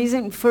for some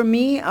reason, for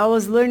me, I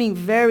was learning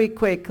very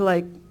quick.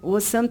 Like,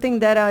 was something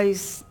that I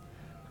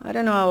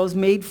don't know, I was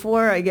made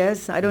for, I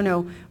guess. I don't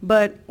know.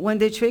 But when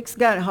the tricks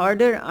got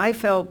harder, I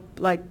felt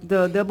like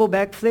the double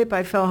backflip,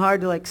 I fell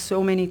hard like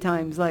so many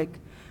times. Like,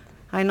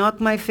 I knocked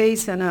my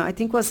face, and I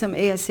think it was some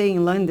ASA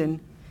in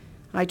London.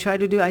 I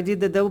did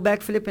the double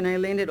backflip, and I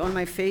landed on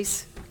my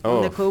face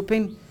on the Oh.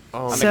 coping.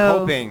 Oh. On the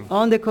coping?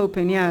 On the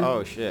coping, yeah.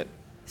 Oh shit.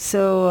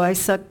 So I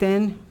sucked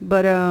in,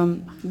 but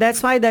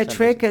that's why that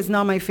trick is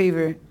not my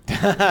favorite.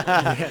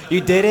 You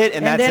did it,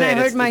 and that's then it. I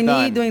hurt It's my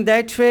knee done. doing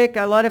that trick.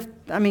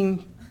 I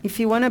mean, if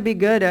you want to be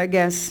good, I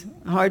guess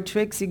hard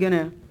tricks, you're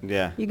gonna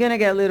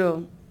get a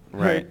little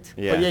Right. hurt.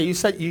 Yeah. But yeah,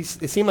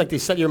 it seemed like you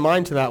set your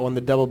mind to that one,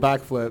 the double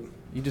backflip.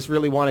 You just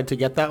really wanted to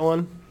get that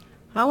one.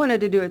 I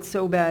wanted to do it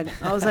so bad.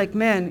 I was like,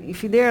 man,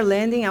 if they're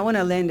landing, I want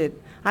to land it.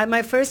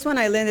 My first one,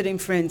 I landed in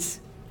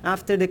France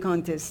after the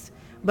contest.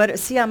 But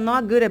see, I'm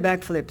not good at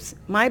backflips.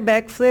 My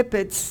backflip,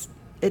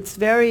 it's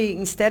very,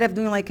 instead of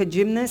doing like a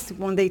gymnast,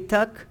 when they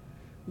tuck,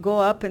 go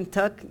up and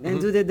tuck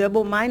and do the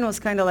double, mine was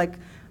kind of like,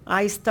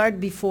 I start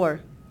before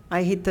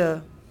I hit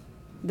the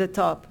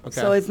top. Okay.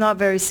 So it's not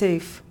very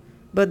safe.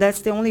 But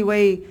that's the only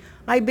way.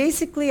 I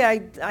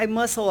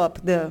muscle up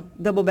the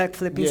double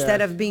backflip Yeah.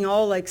 instead of being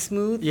all like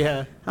smooth.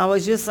 Yeah. I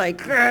was just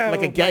like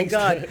Like a gangster.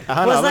 God. I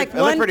don't know, Was it like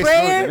looked one pretty smooth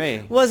to prayer,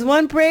 me. was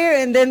one prayer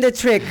and then the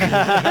trick.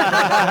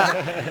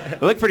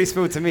 It looked pretty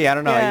smooth to me. I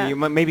don't know. Yeah.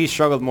 Maybe you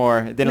struggled more.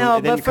 It didn't, No,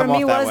 it didn't but for come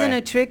me, off that wasn't way.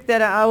 a trick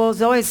that I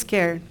was always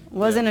scared.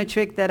 Wasn't a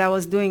trick that I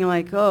was doing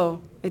like,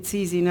 oh, it's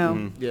easy.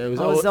 No, Yeah, it was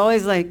I was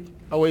always like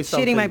always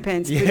shitting my something.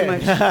 pants Yeah. pretty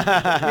much.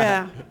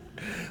 Yeah.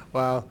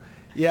 Wow.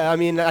 Yeah, I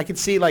mean, I could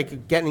see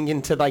like getting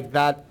into like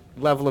that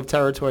level of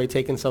territory,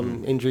 taking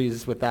some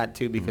injuries with that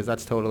too, because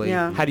that's totally.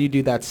 Yeah. How do you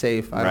do that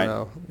safe? I Right. don't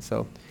know.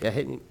 So yeah,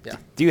 hitting. Yeah.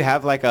 Do you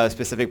have like a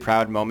specific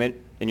proud moment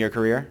in your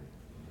career?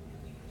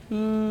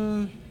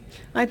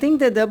 I think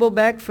the double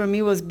back for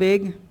me was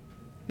big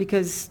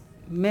because,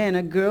 man,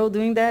 a girl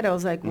doing that, I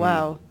was like,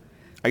 wow.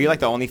 Are you like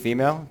the only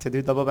female to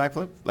do double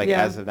backflip? Like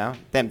Yeah. as of now?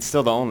 Damn,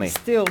 still the only.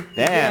 Still.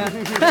 Damn.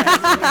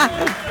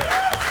 Yeah.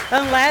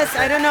 Unless,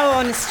 I don't know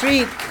on the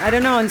street. I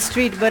don't know on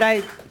street, but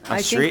I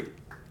think, street?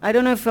 I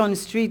don't know if on the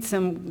street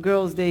some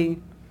girls, they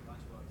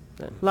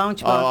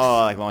launch Oh,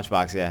 box. like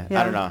Launchbox, yeah. I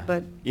Yeah, don't know.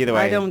 But Either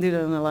way. I don't do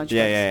that on the launch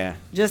Yeah, box. yeah, yeah.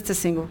 Just a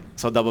single.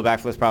 So double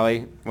backflip's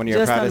probably one of your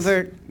Just on proudest.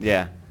 vert.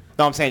 Yeah.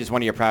 No, I'm saying just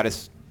one of your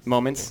proudest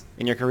moments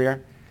in your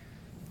career.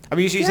 I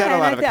mean, you had a and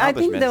lot of I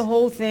accomplishments. think the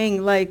whole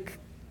thing, like,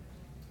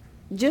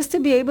 just to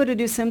be able to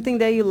do something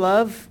that you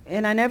love,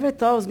 and I never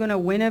thought I was going to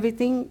win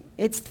everything.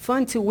 It's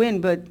fun to win,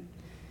 but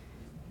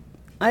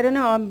I don't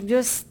know,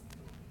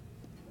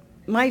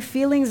 my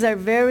feelings are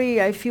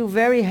I feel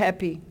very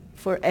happy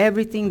for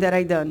everything that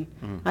I done.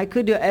 I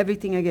could do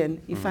everything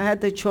again. If I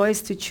had the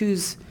choice to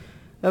choose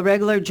a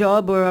regular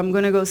job or I'm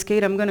going to go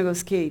skate, I'm going to go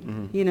skate,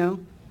 you know.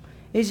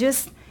 It's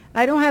just,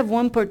 I don't have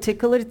one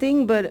particular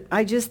thing, but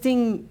I just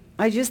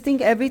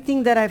think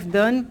everything that I've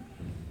done,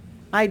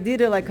 I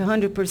did it like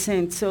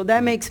 100%. So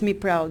that makes me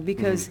proud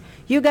because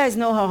you guys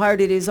know how hard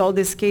it is, all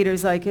the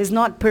skaters, like it's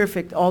not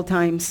perfect all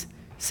times.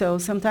 So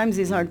sometimes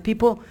it's hard.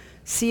 People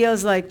see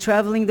us like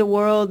traveling the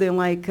world and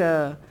like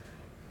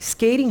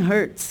skating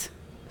hurts.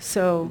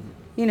 So,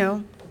 you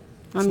know,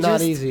 It's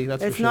not easy,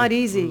 that's for It's sure. not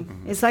easy.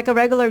 It's like a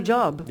regular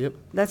job. Yep.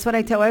 That's what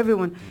I tell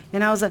everyone.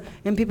 And I was like,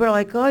 and people are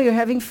like, oh, you're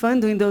having fun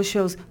doing those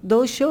shows.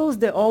 Those shows,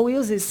 the All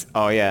Wheels is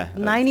Oh, yeah. that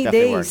 90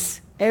 definitely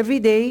days, every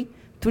day,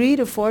 3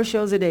 to 4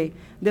 shows a day.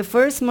 The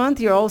first month,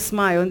 you're all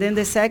smile. And then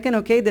the second,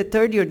 okay, the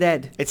third, you're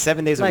dead. It's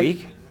 7 days a Like,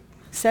 week?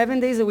 7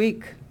 days a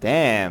week.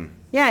 Damn.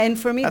 Yeah, and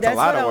for me, That's a that's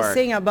lot what of I was work.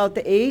 saying about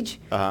the age.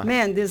 Uh-huh.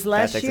 Man, this That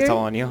last takes a year, toll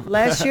on you.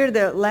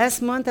 the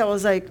last month, I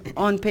was like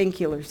on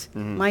painkillers.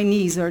 My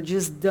knees are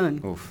just done.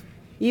 Oof.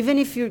 Even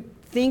if you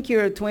think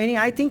you're 20,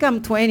 I think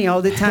I'm 20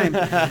 all the time.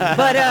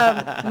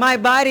 But my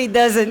body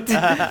doesn't.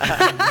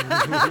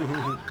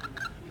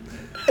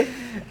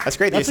 That's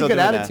great. That's that a you're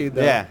good still doing attitude,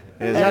 that. though.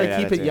 Yeah, it is You a got to great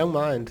keep attitude. it young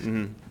mind.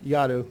 Mhm. You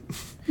got to.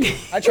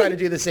 I try to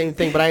do the same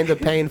thing, but I end up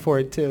paying for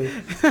it too.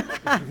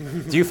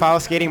 Do you follow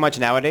skating much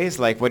nowadays?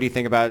 Like, what do you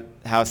think about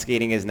how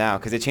skating is now?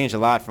 Because it changed a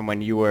lot from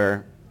when you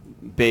were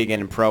big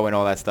and pro and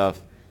all that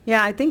stuff.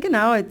 Yeah, I think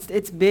now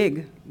it's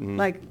big.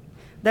 Like,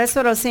 that's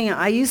what I was saying.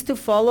 I used to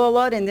follow a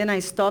lot, and then I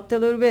stopped a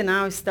little bit.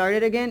 Now I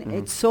started again.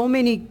 It's so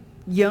many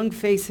young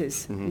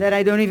faces that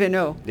I don't even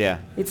know. Yeah.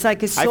 It's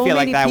like it's I so feel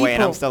many like that people. way,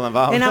 and I'm still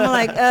involved. And I'm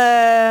like,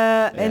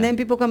 and then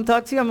people come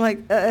talk to you. I'm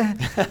like,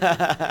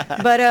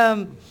 But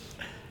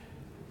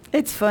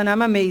it's fun.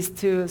 I'm amazed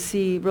to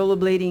see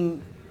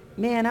rollerblading.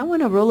 Man, I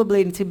want a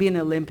rollerblading to be an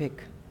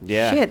Olympic.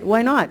 Yeah. Shit,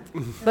 why not?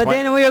 But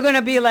then we're going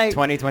to be like,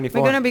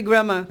 2024. we're going to be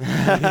grandma.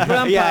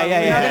 Grandpa. Yeah,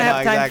 We're not going to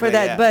have time for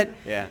that. But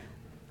yeah.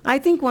 I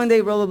think one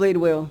day rollerblade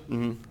will.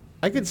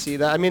 I could see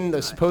that. I mean,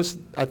 I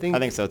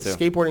think so, too.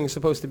 Skateboarding is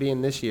supposed to be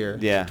in this year.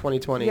 Yeah.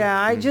 2020. Yeah,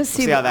 I just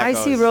We'll see how that I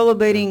see goes.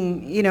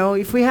 rollerblading, you know,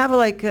 if we have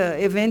like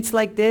events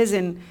like this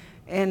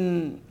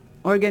and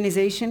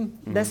organization,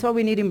 that's what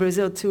we need in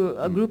Brazil too,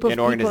 a group of An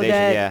people organization,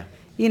 that, yeah.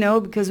 you know,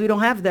 because we don't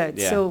have that.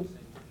 Yeah. So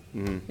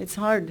it's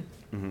hard.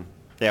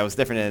 Yeah, it was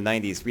different in the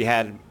 90s. We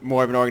had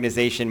more of an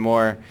organization,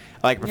 more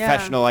like Yeah.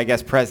 professional, I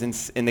guess,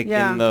 presence in the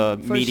Yeah,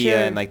 for media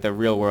sure. and like the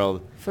real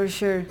world. For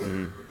sure.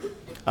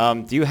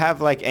 Do you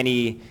have like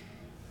any,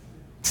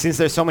 since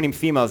there's so many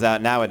females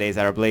out nowadays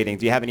that are blading,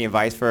 do you have any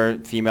advice for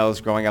females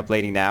growing up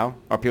blading now,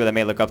 or people that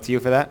may look up to you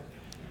for that?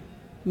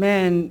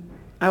 Man,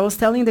 I was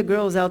telling the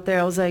girls out there,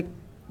 I was like,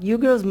 you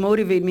girls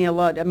motivate me a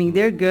lot. I mean,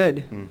 they're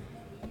good.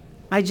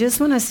 I just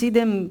want to see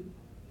them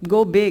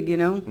go big, you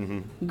know.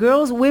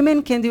 Girls,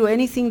 women can do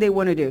anything they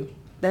want to do.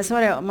 That's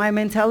what my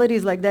mentality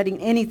is like that in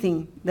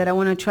anything that I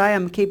want to try,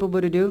 I'm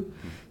capable to do.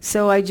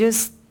 So I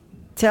just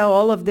tell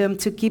all of them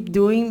to keep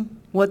doing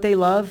what they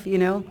love, you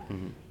know.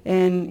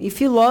 And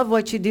if you love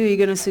what you do, you're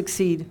going to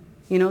succeed.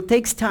 You know,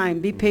 takes time.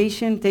 Be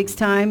patient, takes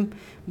time.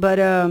 But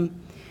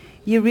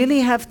you really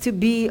have to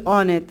be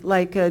on it,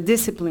 like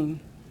discipline.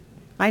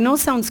 I know it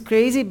sounds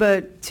crazy,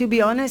 but to be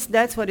honest,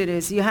 that's what it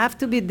is. You have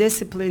to be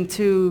disciplined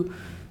to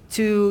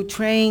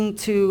train,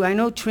 I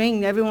know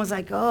train, everyone's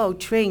like, oh,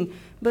 train.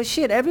 But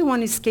shit,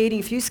 everyone is skating.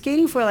 If you're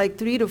skating for like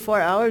 3 to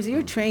 4 hours,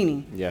 you're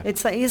training. Yeah.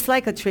 It's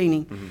like a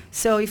training.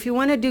 So if you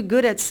want to do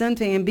good at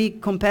something and be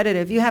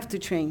competitive, you have to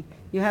train.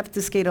 You have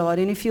to skate a lot.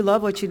 And if you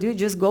love what you do,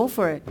 just go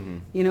for it.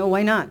 You know,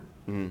 why not?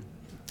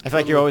 I feel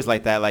like you're always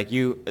like that. Like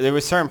there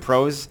were certain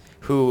pros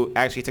who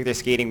actually took their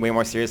skating way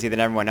more seriously than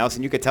everyone else,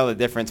 and you could tell the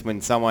difference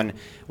when someone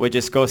would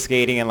just go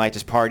skating and like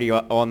just party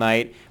all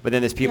night. But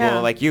then there's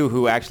people like you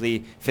who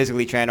actually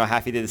physically train. Or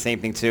Happy did the same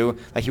thing too.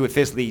 Like he would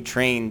physically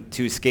train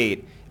to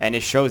skate, and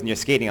it shows in your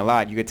skating a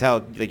lot. You could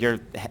tell like you're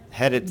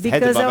heads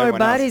because above our everyone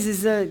bodies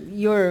else. is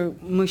your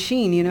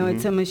machine, you know.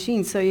 It's a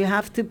machine, so you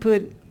have to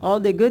put all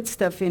the good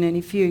stuff in it.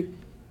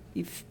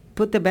 If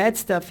put the bad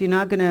stuff, you're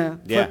not gonna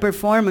for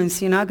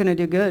performance, you're not gonna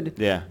do good.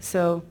 Yeah.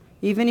 So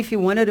even if you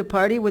wanted to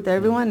party with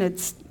everyone,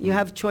 you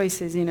have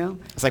choices, you know.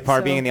 It's like part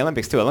of being in the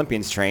Olympics too.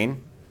 Olympians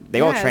train.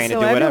 They all train to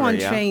do so whatever. everyone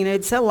Yeah. train.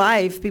 It's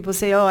alive. People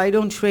say, "Oh, I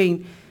don't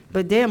train,"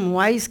 but damn,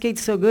 why you skate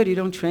so good? You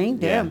don't train?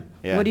 Damn.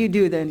 Yeah. What do you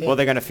do then? Well,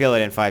 they're gonna feel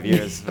it in 5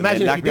 years. Imagine They're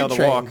if not you gonna did be able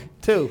train to walk.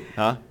 too.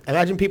 Huh?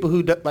 Imagine people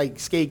who like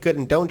skate good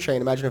and don't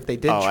train. Imagine if they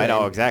did Oh, train. I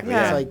know exactly.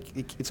 Yeah. It's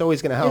like it's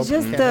always going to help. It's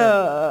just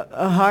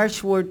a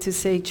harsh word to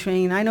say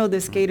train. I know the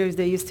skaters,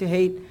 they used to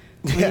hate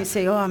when you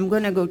say, "Oh, I'm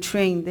going to go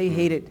train." They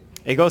hate it.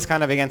 It goes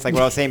kind of against like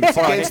what I was saying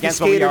before, like, Against the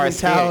against what we skater are as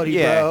skaters. mentality,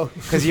 Yeah, bro.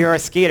 because you're a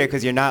skater,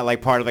 because you're not like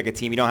part of like a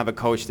team. You don't have a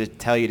coach to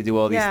tell you to do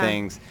all these Yeah.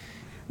 things.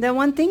 The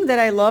one thing that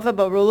I love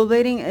about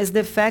rollerblading is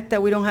the fact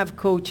that we don't have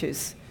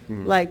coaches,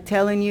 like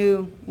telling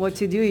you what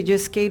to do. You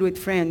just skate with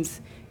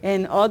friends.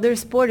 And other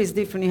sport is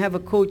different. You have a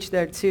coach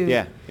there too.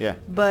 Yeah, yeah.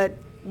 But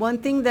one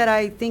thing that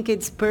I think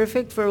it's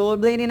perfect for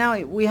rollerblading now,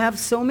 we have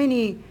so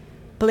many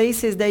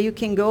places that you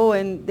can go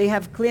and they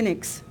have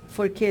clinics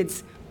for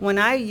kids. When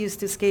I used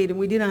to skate,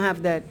 we didn't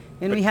have that.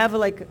 And we have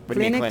like What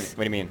do you mean? clinics,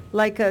 What do you mean?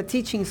 like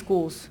teaching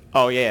schools.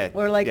 Oh yeah.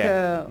 Or like,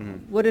 yeah.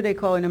 what do they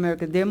call in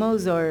America?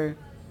 Demos or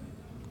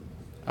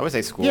I would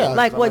say school. Yeah.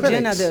 like what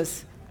clinics. Jenna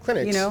does.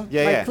 Clinics. You know,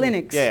 Yeah, like yeah.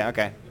 clinics. Yeah, yeah,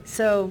 okay.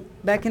 So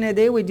back in the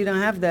day, we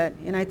didn't have that.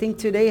 And I think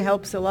today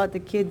helps a lot. The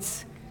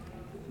kids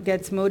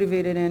gets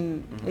motivated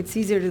and it's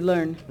easier to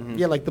learn.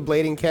 Yeah, like the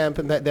blading camp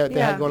and that they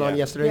had going on Yeah.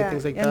 yesterday,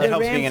 things like and that. the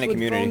helps being ramps in a with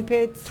community. foam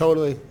pits.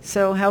 Totally.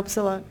 So helps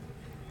a lot.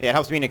 Yeah, it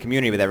helps being in a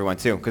community with everyone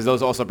too, because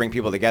those also bring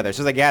people together. It's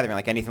just like gathering,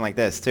 like anything like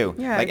this too.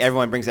 Yeah, Like it's-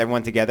 everyone brings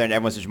everyone together, and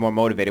everyone's just more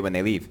motivated when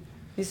they leave.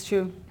 It's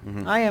true.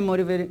 I am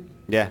motivated.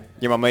 Yeah,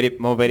 you're more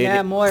motivated.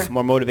 Yeah, more.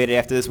 More motivated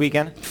after this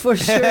weekend. For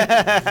sure.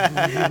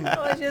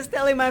 I was just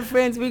telling my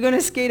friends we're going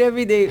to skate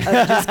every day.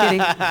 I'm just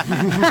kidding.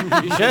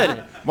 You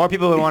should. More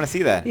people would want to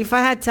see that. If I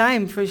had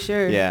time, for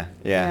sure.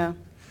 Yeah.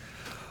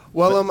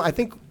 Well, I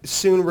think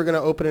soon we're going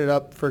to open it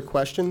up for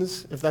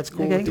questions, if that's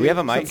cool. Okay. with Do we have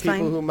a Some mic? people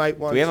Fine. who might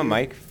want Do we have a to-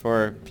 mic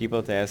for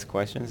people to ask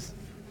questions?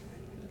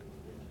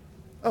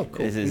 Oh,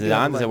 cool. Is We it do have a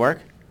on? Does mic. it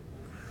work?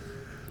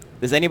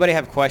 Does anybody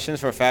have questions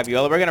for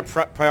Fabiola? We're going to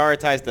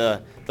prioritize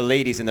the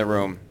ladies in the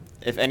room.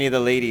 if any of the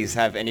ladies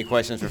have any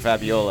questions for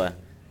Fabiola.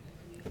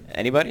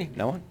 Anybody?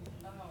 No one?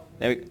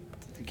 There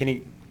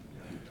we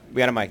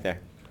got a mic there.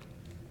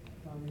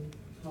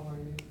 How are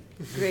you?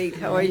 Great.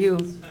 How are you,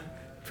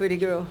 pretty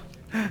girl?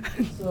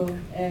 So,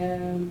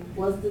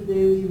 what's the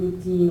daily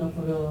routine of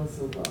Fabiola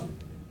Silva?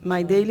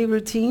 My daily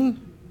routine?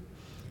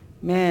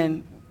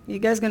 Man, you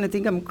guys gonna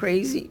think I'm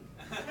crazy.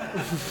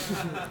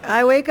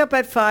 I wake up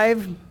at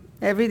 5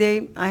 every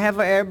day. I have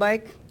an air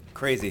bike.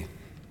 Crazy.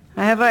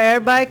 I have an air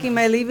bike in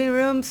my living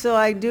room, so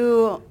I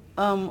do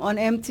on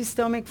empty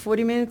stomach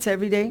 40 minutes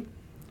every day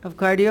of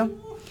cardio.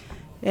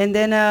 And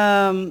then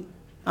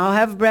I'll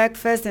have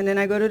breakfast, and then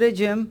I go to the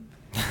gym.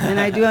 And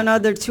I do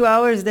another 2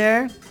 hours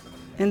there.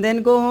 And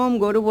then go home,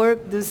 go to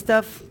work, do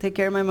stuff, take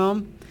care of my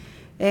mom.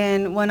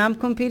 And when I'm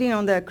competing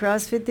on the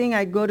CrossFit thing,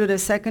 I go to the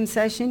second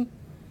session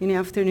in the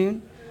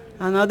afternoon.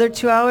 Another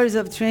 2 hours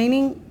of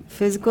training,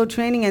 physical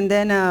training, and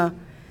then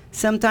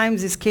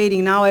sometimes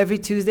skating. Now every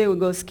Tuesday we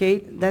go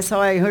skate. That's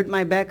how I hurt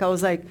my back. I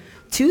was like,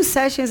 2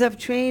 sessions of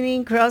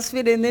training,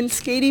 CrossFit, and then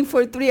skating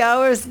for 3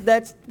 hours.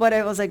 That's what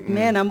I was like,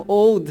 man, I'm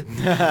old.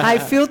 I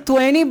feel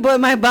 20, but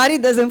my body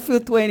doesn't feel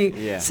 20.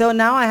 Yeah. So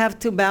now I have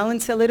to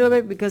balance a little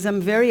bit because I'm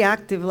very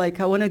active. Like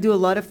I want to do a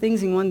lot of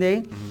things in one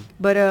day.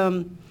 But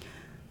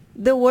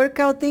the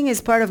workout thing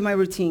is part of my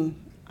routine.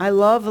 I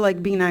love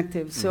like being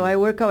active. So I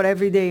work out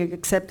every day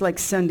except like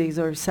Sundays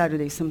or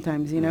Saturdays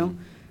sometimes, you know.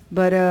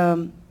 But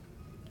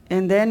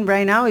and then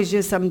right now it's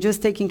just I'm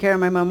just taking care of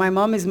my mom. My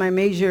mom is my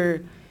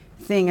major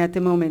thing at the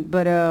moment,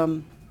 but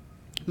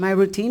my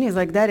routine is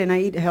like that, and I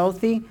eat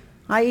healthy.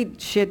 I eat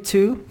shit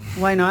too.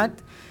 Why not?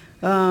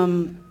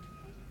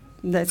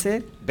 That's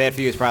it. Bad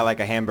for you is probably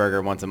like a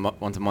hamburger once a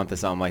month or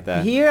something like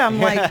that. Here I'm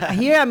like,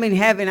 here I'm in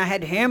heaven. I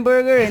had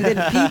hamburger and then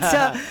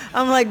pizza.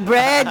 I'm like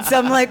breads.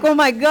 I'm like, oh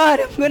my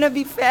God, I'm gonna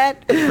be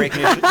fat. You're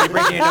breaking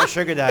your no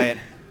sugar diet.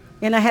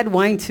 And I had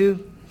wine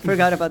too.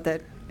 Forgot about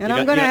that. And You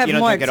I'm don't- gonna have you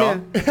don't more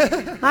drink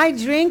at too. I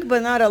drink,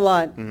 but not a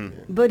lot.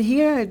 But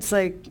here it's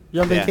like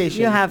You're on Yeah.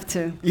 vacation. you have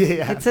to.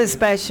 Yeah. It's a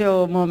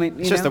special moment.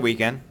 It's you just know? a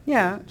weekend.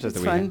 Yeah, Just it's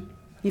a weekend. fun.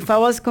 If I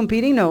was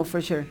competing, no, for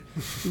sure.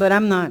 But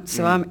I'm not,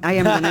 so I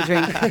am gonna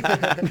drink.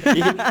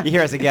 You're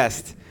here as a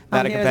guest,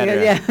 not I'm a here as a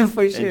competitor. guest, yeah,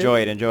 for sure.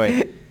 Enjoy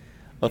it.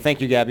 Well, thank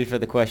you, Gabby, for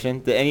the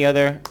question. Did any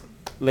other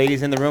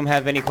ladies in the room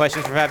have any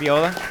questions for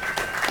Fabiola?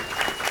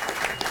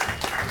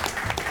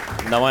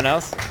 No one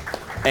else?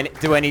 And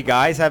do any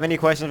guys have any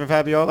questions for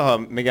Fabiola? Oh,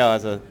 Miguel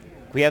has a...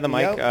 We have the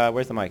mic. Miguel?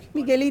 Where's the mic?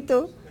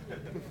 Miguelito.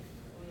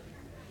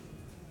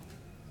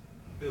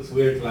 Feels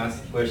weird to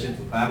ask a question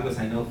to Fab because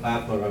I know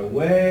Fab for a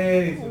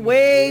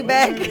way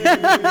Back.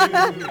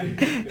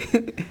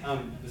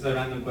 Just a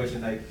random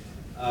question. Like,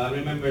 I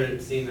remember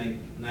seeing like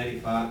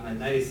 95,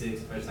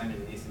 96 first time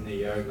in New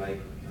York, like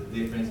the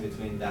difference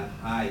between the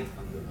height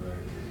of the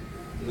bird.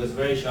 It was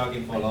very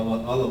shocking for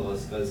all of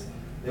us because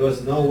there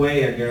was no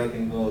way a girl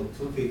can go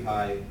 2 feet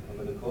high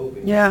over the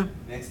coping. Yeah.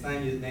 Next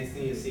thing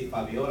you see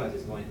Fabiola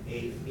just going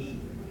 8 feet.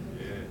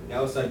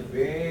 That was like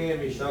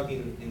very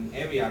shocking in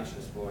every action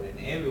sport and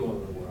everywhere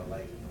in the world.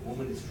 Like the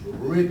woman is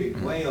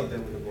ripping way up there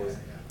with the boys.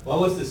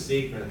 What was the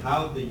secret?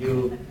 How do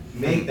you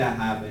make that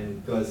happen?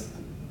 Because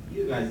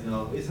you guys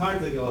know it's hard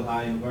to go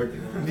high and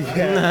vertical.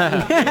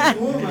 This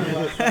woman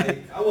was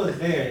like, I was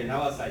there and I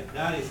was like,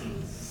 that is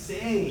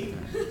insane.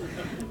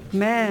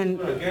 Man.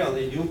 For a girl,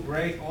 and you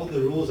break all the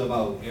rules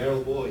about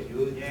girl boy.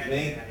 You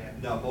make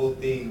the whole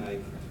thing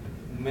like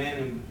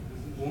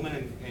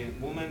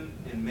woman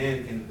and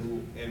man can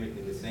do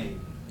everything the same.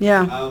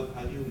 Yeah. How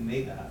do you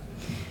make that happen?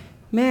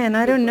 Man,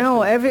 I don't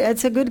know.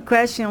 It's a good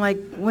question. Like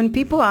when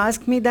people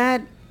ask me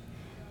that,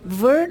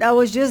 vert, I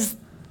was just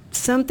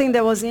something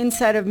that was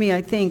inside of me,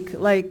 I think.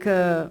 Like,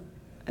 and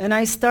when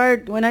I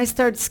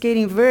started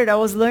skating vert, I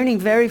was learning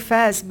very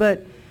fast.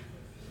 But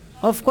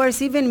of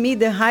course, even me,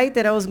 the height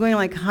that I was going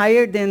like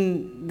higher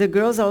than the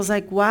girls, I was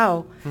like,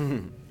 wow.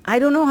 I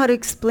don't know how to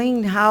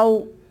explain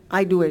how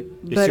I do it.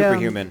 You're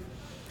superhuman.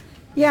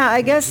 Yeah,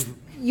 I guess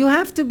you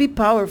have to be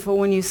powerful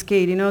when you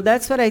skate, you know.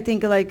 That's what I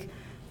think, like,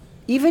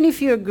 even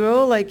if you're a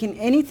girl, like in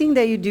anything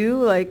that you do,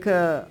 like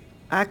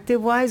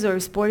active-wise or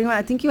sporting-wise,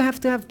 I think you have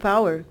to have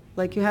power.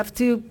 Like you have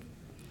to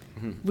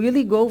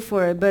really go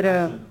for it. But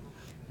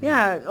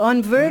yeah,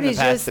 on vert is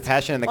just... The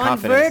passion and the on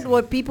confidence. vert,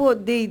 what people,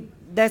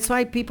 that's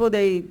why people,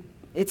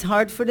 it's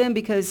hard for them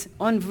because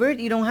on vert,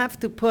 you don't have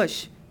to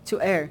push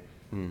to air.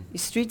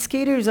 Street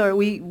skaters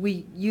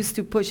we used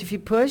to push. If you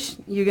push,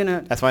 you're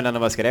gonna. That's why none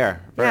of us get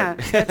air. Yeah,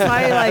 Vert. that's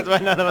why like That's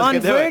why none of us on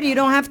can do vert it. you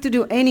don't have to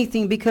do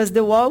anything because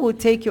the wall will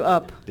take you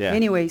up. Yeah.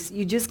 Anyways,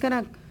 you just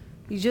gotta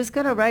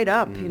ride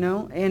up, you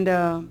know. And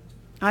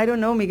I don't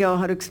know, Miguel,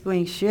 how to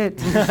explain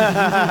shit.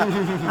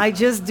 I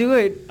just do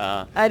it.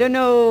 I don't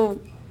know.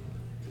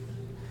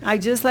 I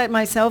just let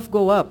myself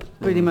go up,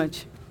 pretty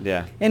much.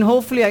 Yeah. And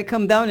hopefully I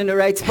come down in the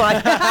right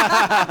spot.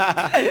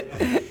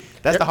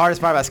 That's the hardest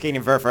part about skating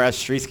vert for us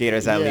street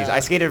skaters, at Yeah. least. I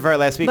skated vert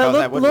last week. I But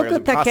was at look Woodward. It at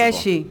was impossible.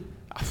 Takeshi.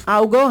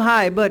 I'll go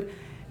high, but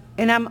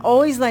And I'm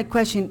always like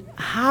questioning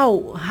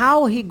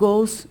how he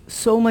goes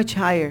so much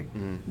higher.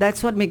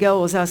 That's what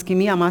Miguel was asking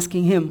me. I'm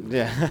asking him.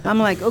 Yeah. I'm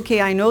like,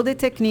 okay, I know the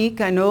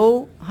technique. I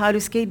know how to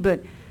skate,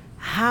 but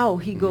how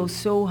he goes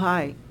so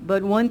high.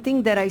 But one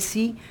thing that I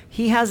see,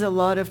 he has a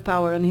lot of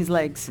power on his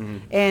legs.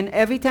 And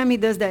every time he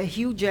does that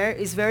huge air,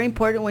 it's very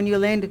important when you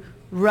land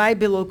right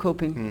below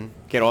coping.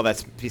 Get all that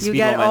speed You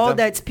get momentum. all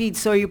that speed.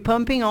 So you're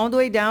pumping all the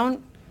way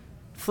down,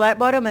 flat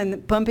bottom,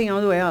 and pumping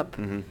all the way up.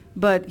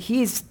 But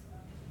he's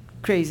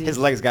crazy. His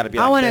legs got to be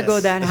I like want to this. go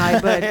that high,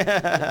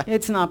 but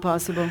it's not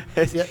possible.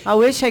 Yeah. I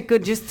wish I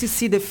could just to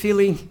see the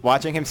feeling.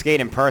 Watching him skate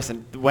in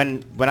person,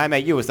 when I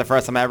met you, was the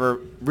first time I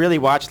ever really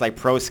watched like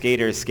pro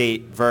skaters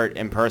skate vert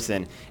in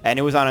person, and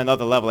it was on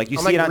another level. Like you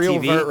On, see like, it on real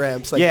TV, vert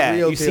ramps, like yeah,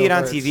 real you see deal it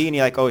on verts. TV and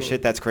you're like, oh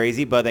shit, that's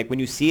crazy. But like when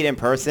you see it in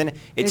person, it's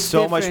It's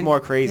so much different. more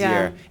crazier.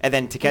 Yeah. And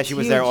then Takeshi It's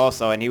was there huge.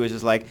 also, and he was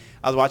just like,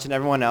 I was watching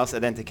everyone else,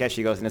 and then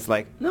Takeshi goes, and it's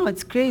like, No,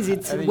 it's crazy.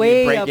 It's I mean,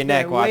 way you break up your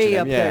there, neck watching way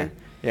him. up Yeah, there.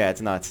 yeah, it's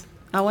nuts.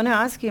 I want to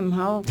ask him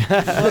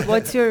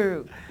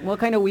what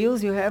kind of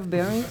wheels you have,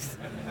 bearings?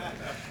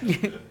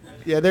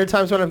 Yeah, there are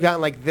times when I've gotten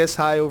like this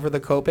high over the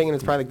coping, and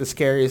it's probably like the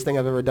scariest thing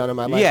I've ever done in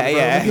my life.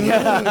 Yeah, Bro.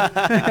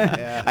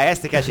 yeah. I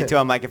asked Takeshi too.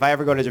 I'm like, if I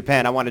ever go to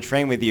Japan, I want to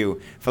train with you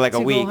for like a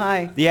To go week.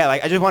 high. Yeah,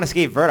 like I just want to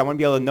skate vert. I want to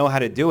be able to know how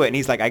to do it. And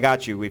he's like, I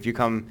got you. If you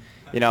come,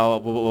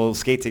 we'll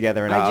skate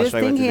together, and I I'll just show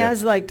you what think to he do.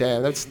 has like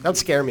Damn, that'd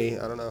scare me.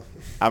 I don't know.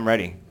 I'm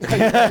ready.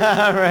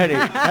 I'm ready.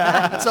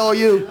 That's all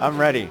you. I'm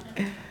ready.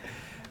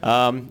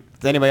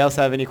 Does anybody else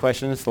have any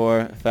questions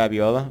for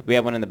Fabiola? We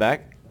have one in the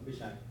back. Don't be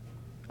shy.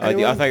 Oh, I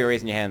Anyone? thought you were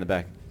raising your hand in the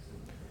back.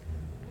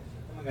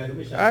 Come on, guys, don't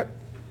be shy. All right.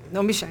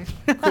 don't be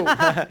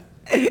shy.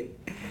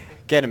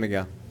 Get him,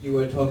 Miguel. You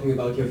were talking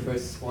about your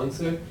first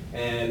sponsor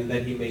and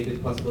that he made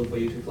it possible for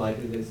you to fly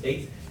to the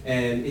States.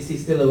 And is he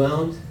still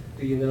around?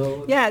 Do you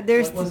know? Yeah,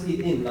 there's- What was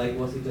he in? Like,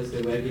 was he just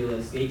a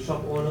regular skate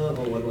shop owner,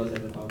 or what was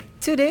it about?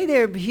 Today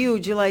they're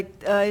huge. Like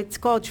it's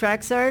called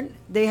Traxart.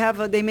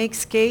 They make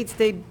skates.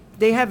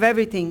 They have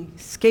everything,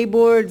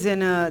 skateboards,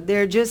 and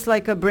they're just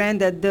like a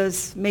brand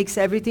that makes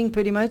everything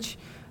pretty much.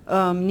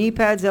 Knee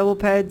pads, elbow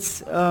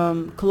pads,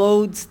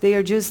 clothes. They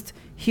are just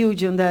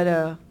huge on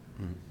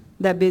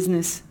that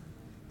business.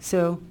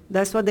 So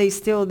that's what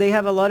they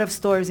have a lot of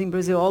stores in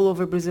Brazil, all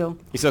over Brazil.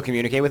 You still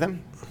communicate with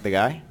him, the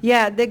guy?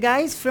 Yeah, the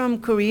guy's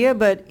from Korea,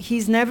 but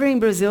he's never in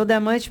Brazil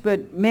that much.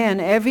 But man,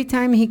 every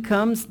time he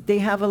comes, they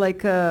have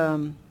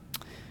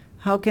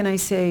how can I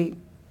say,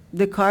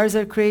 the cars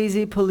are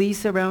crazy,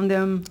 police around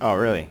them, Oh,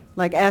 really?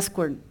 like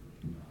escort.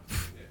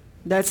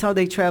 That's how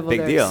they travel Big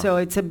there. deal. So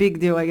it's a big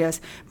deal, I guess.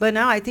 But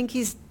now I think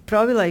he's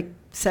probably like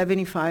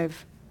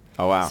 75.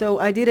 Oh, wow. So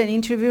I did an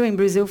interview in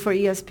Brazil for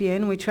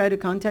ESPN. We tried to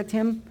contact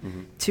him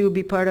to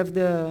be part of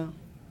the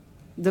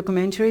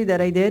documentary that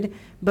I did,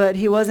 but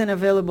he wasn't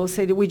available.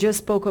 So we just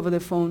spoke over the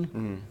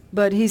phone.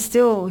 But his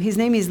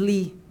name is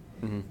Lee.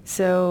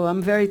 So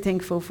I'm very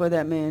thankful for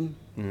that man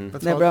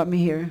That's that all- brought me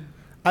here.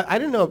 I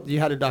didn't know you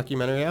had a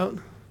documentary out.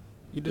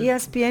 You did?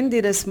 ESPN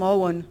did a small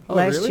one Oh,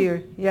 last really?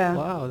 year. Yeah.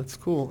 Wow, that's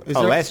cool. Is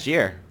Oh, there- last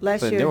year. Last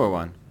the year. newer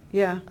one.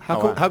 Yeah. How,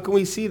 Oh, can, wow. how can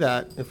we see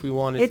that if we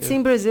wanted It's to?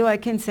 in Brazil. I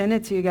can send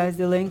it to you guys,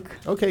 the link.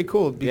 Okay,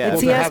 cool. It'd be Yeah. cool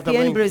It's to have the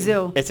ESPN link.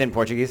 Brazil. It's in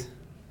Portuguese.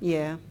 Yeah.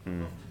 Are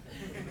there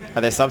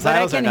But I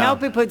subtitles or can no?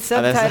 help you put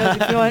Are there subtitles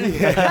if you want.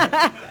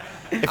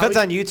 If it's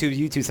on YouTube,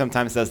 YouTube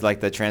sometimes does like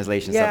the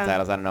translation Yeah.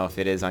 subtitles. I don't know if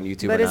it is on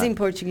YouTube But or it's not. in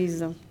Portuguese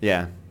though.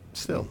 Yeah.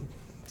 Still,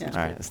 Yeah. All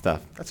right, that's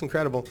tough. that's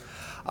incredible.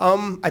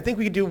 I think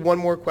we could do one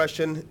more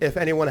question if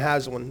anyone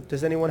has one.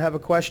 Does anyone have a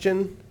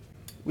question?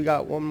 We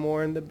got one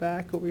more in the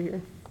back over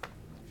here.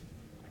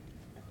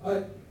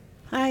 Hi.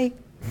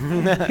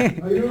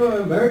 Are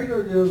you married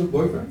or do you have a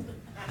boyfriend?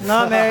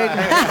 Not married.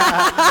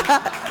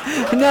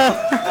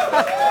 No.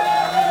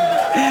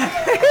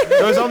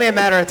 It was only a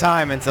matter of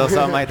time until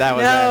something like that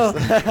was No.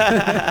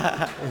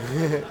 asked.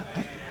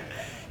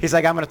 He's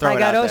like, I'm going to throw I it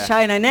got out all there.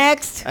 China.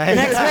 Next.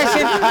 Next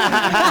question.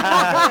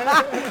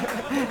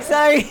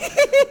 Sorry.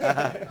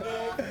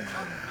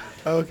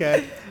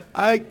 Okay.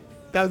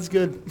 That's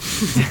good.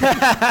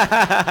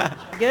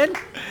 Good?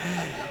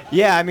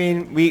 Yeah, I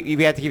mean,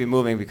 we have to keep it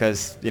moving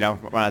because, we're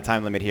on a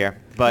time limit here.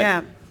 But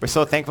Yeah. we're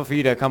so thankful for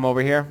you to come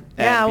over here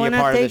and Yeah, I be a want to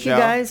part of the thank you show.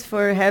 guys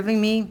for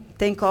having me.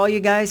 Thank all you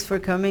guys for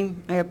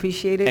coming. I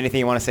appreciate it. Anything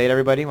you want to say to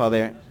everybody while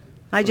they're...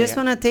 I just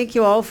Yeah. want to thank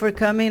you all for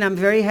coming. I'm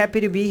very happy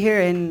to be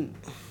here, and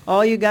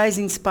all you guys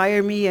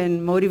inspire me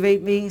and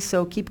motivate me.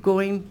 So keep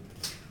going,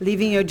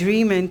 living your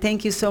dream, and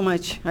thank you so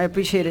much. I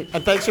appreciate it.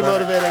 And thanks for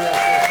motivating us.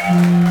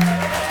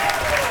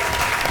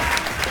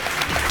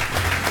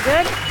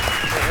 Good?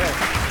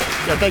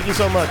 Yeah, thank you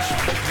so much.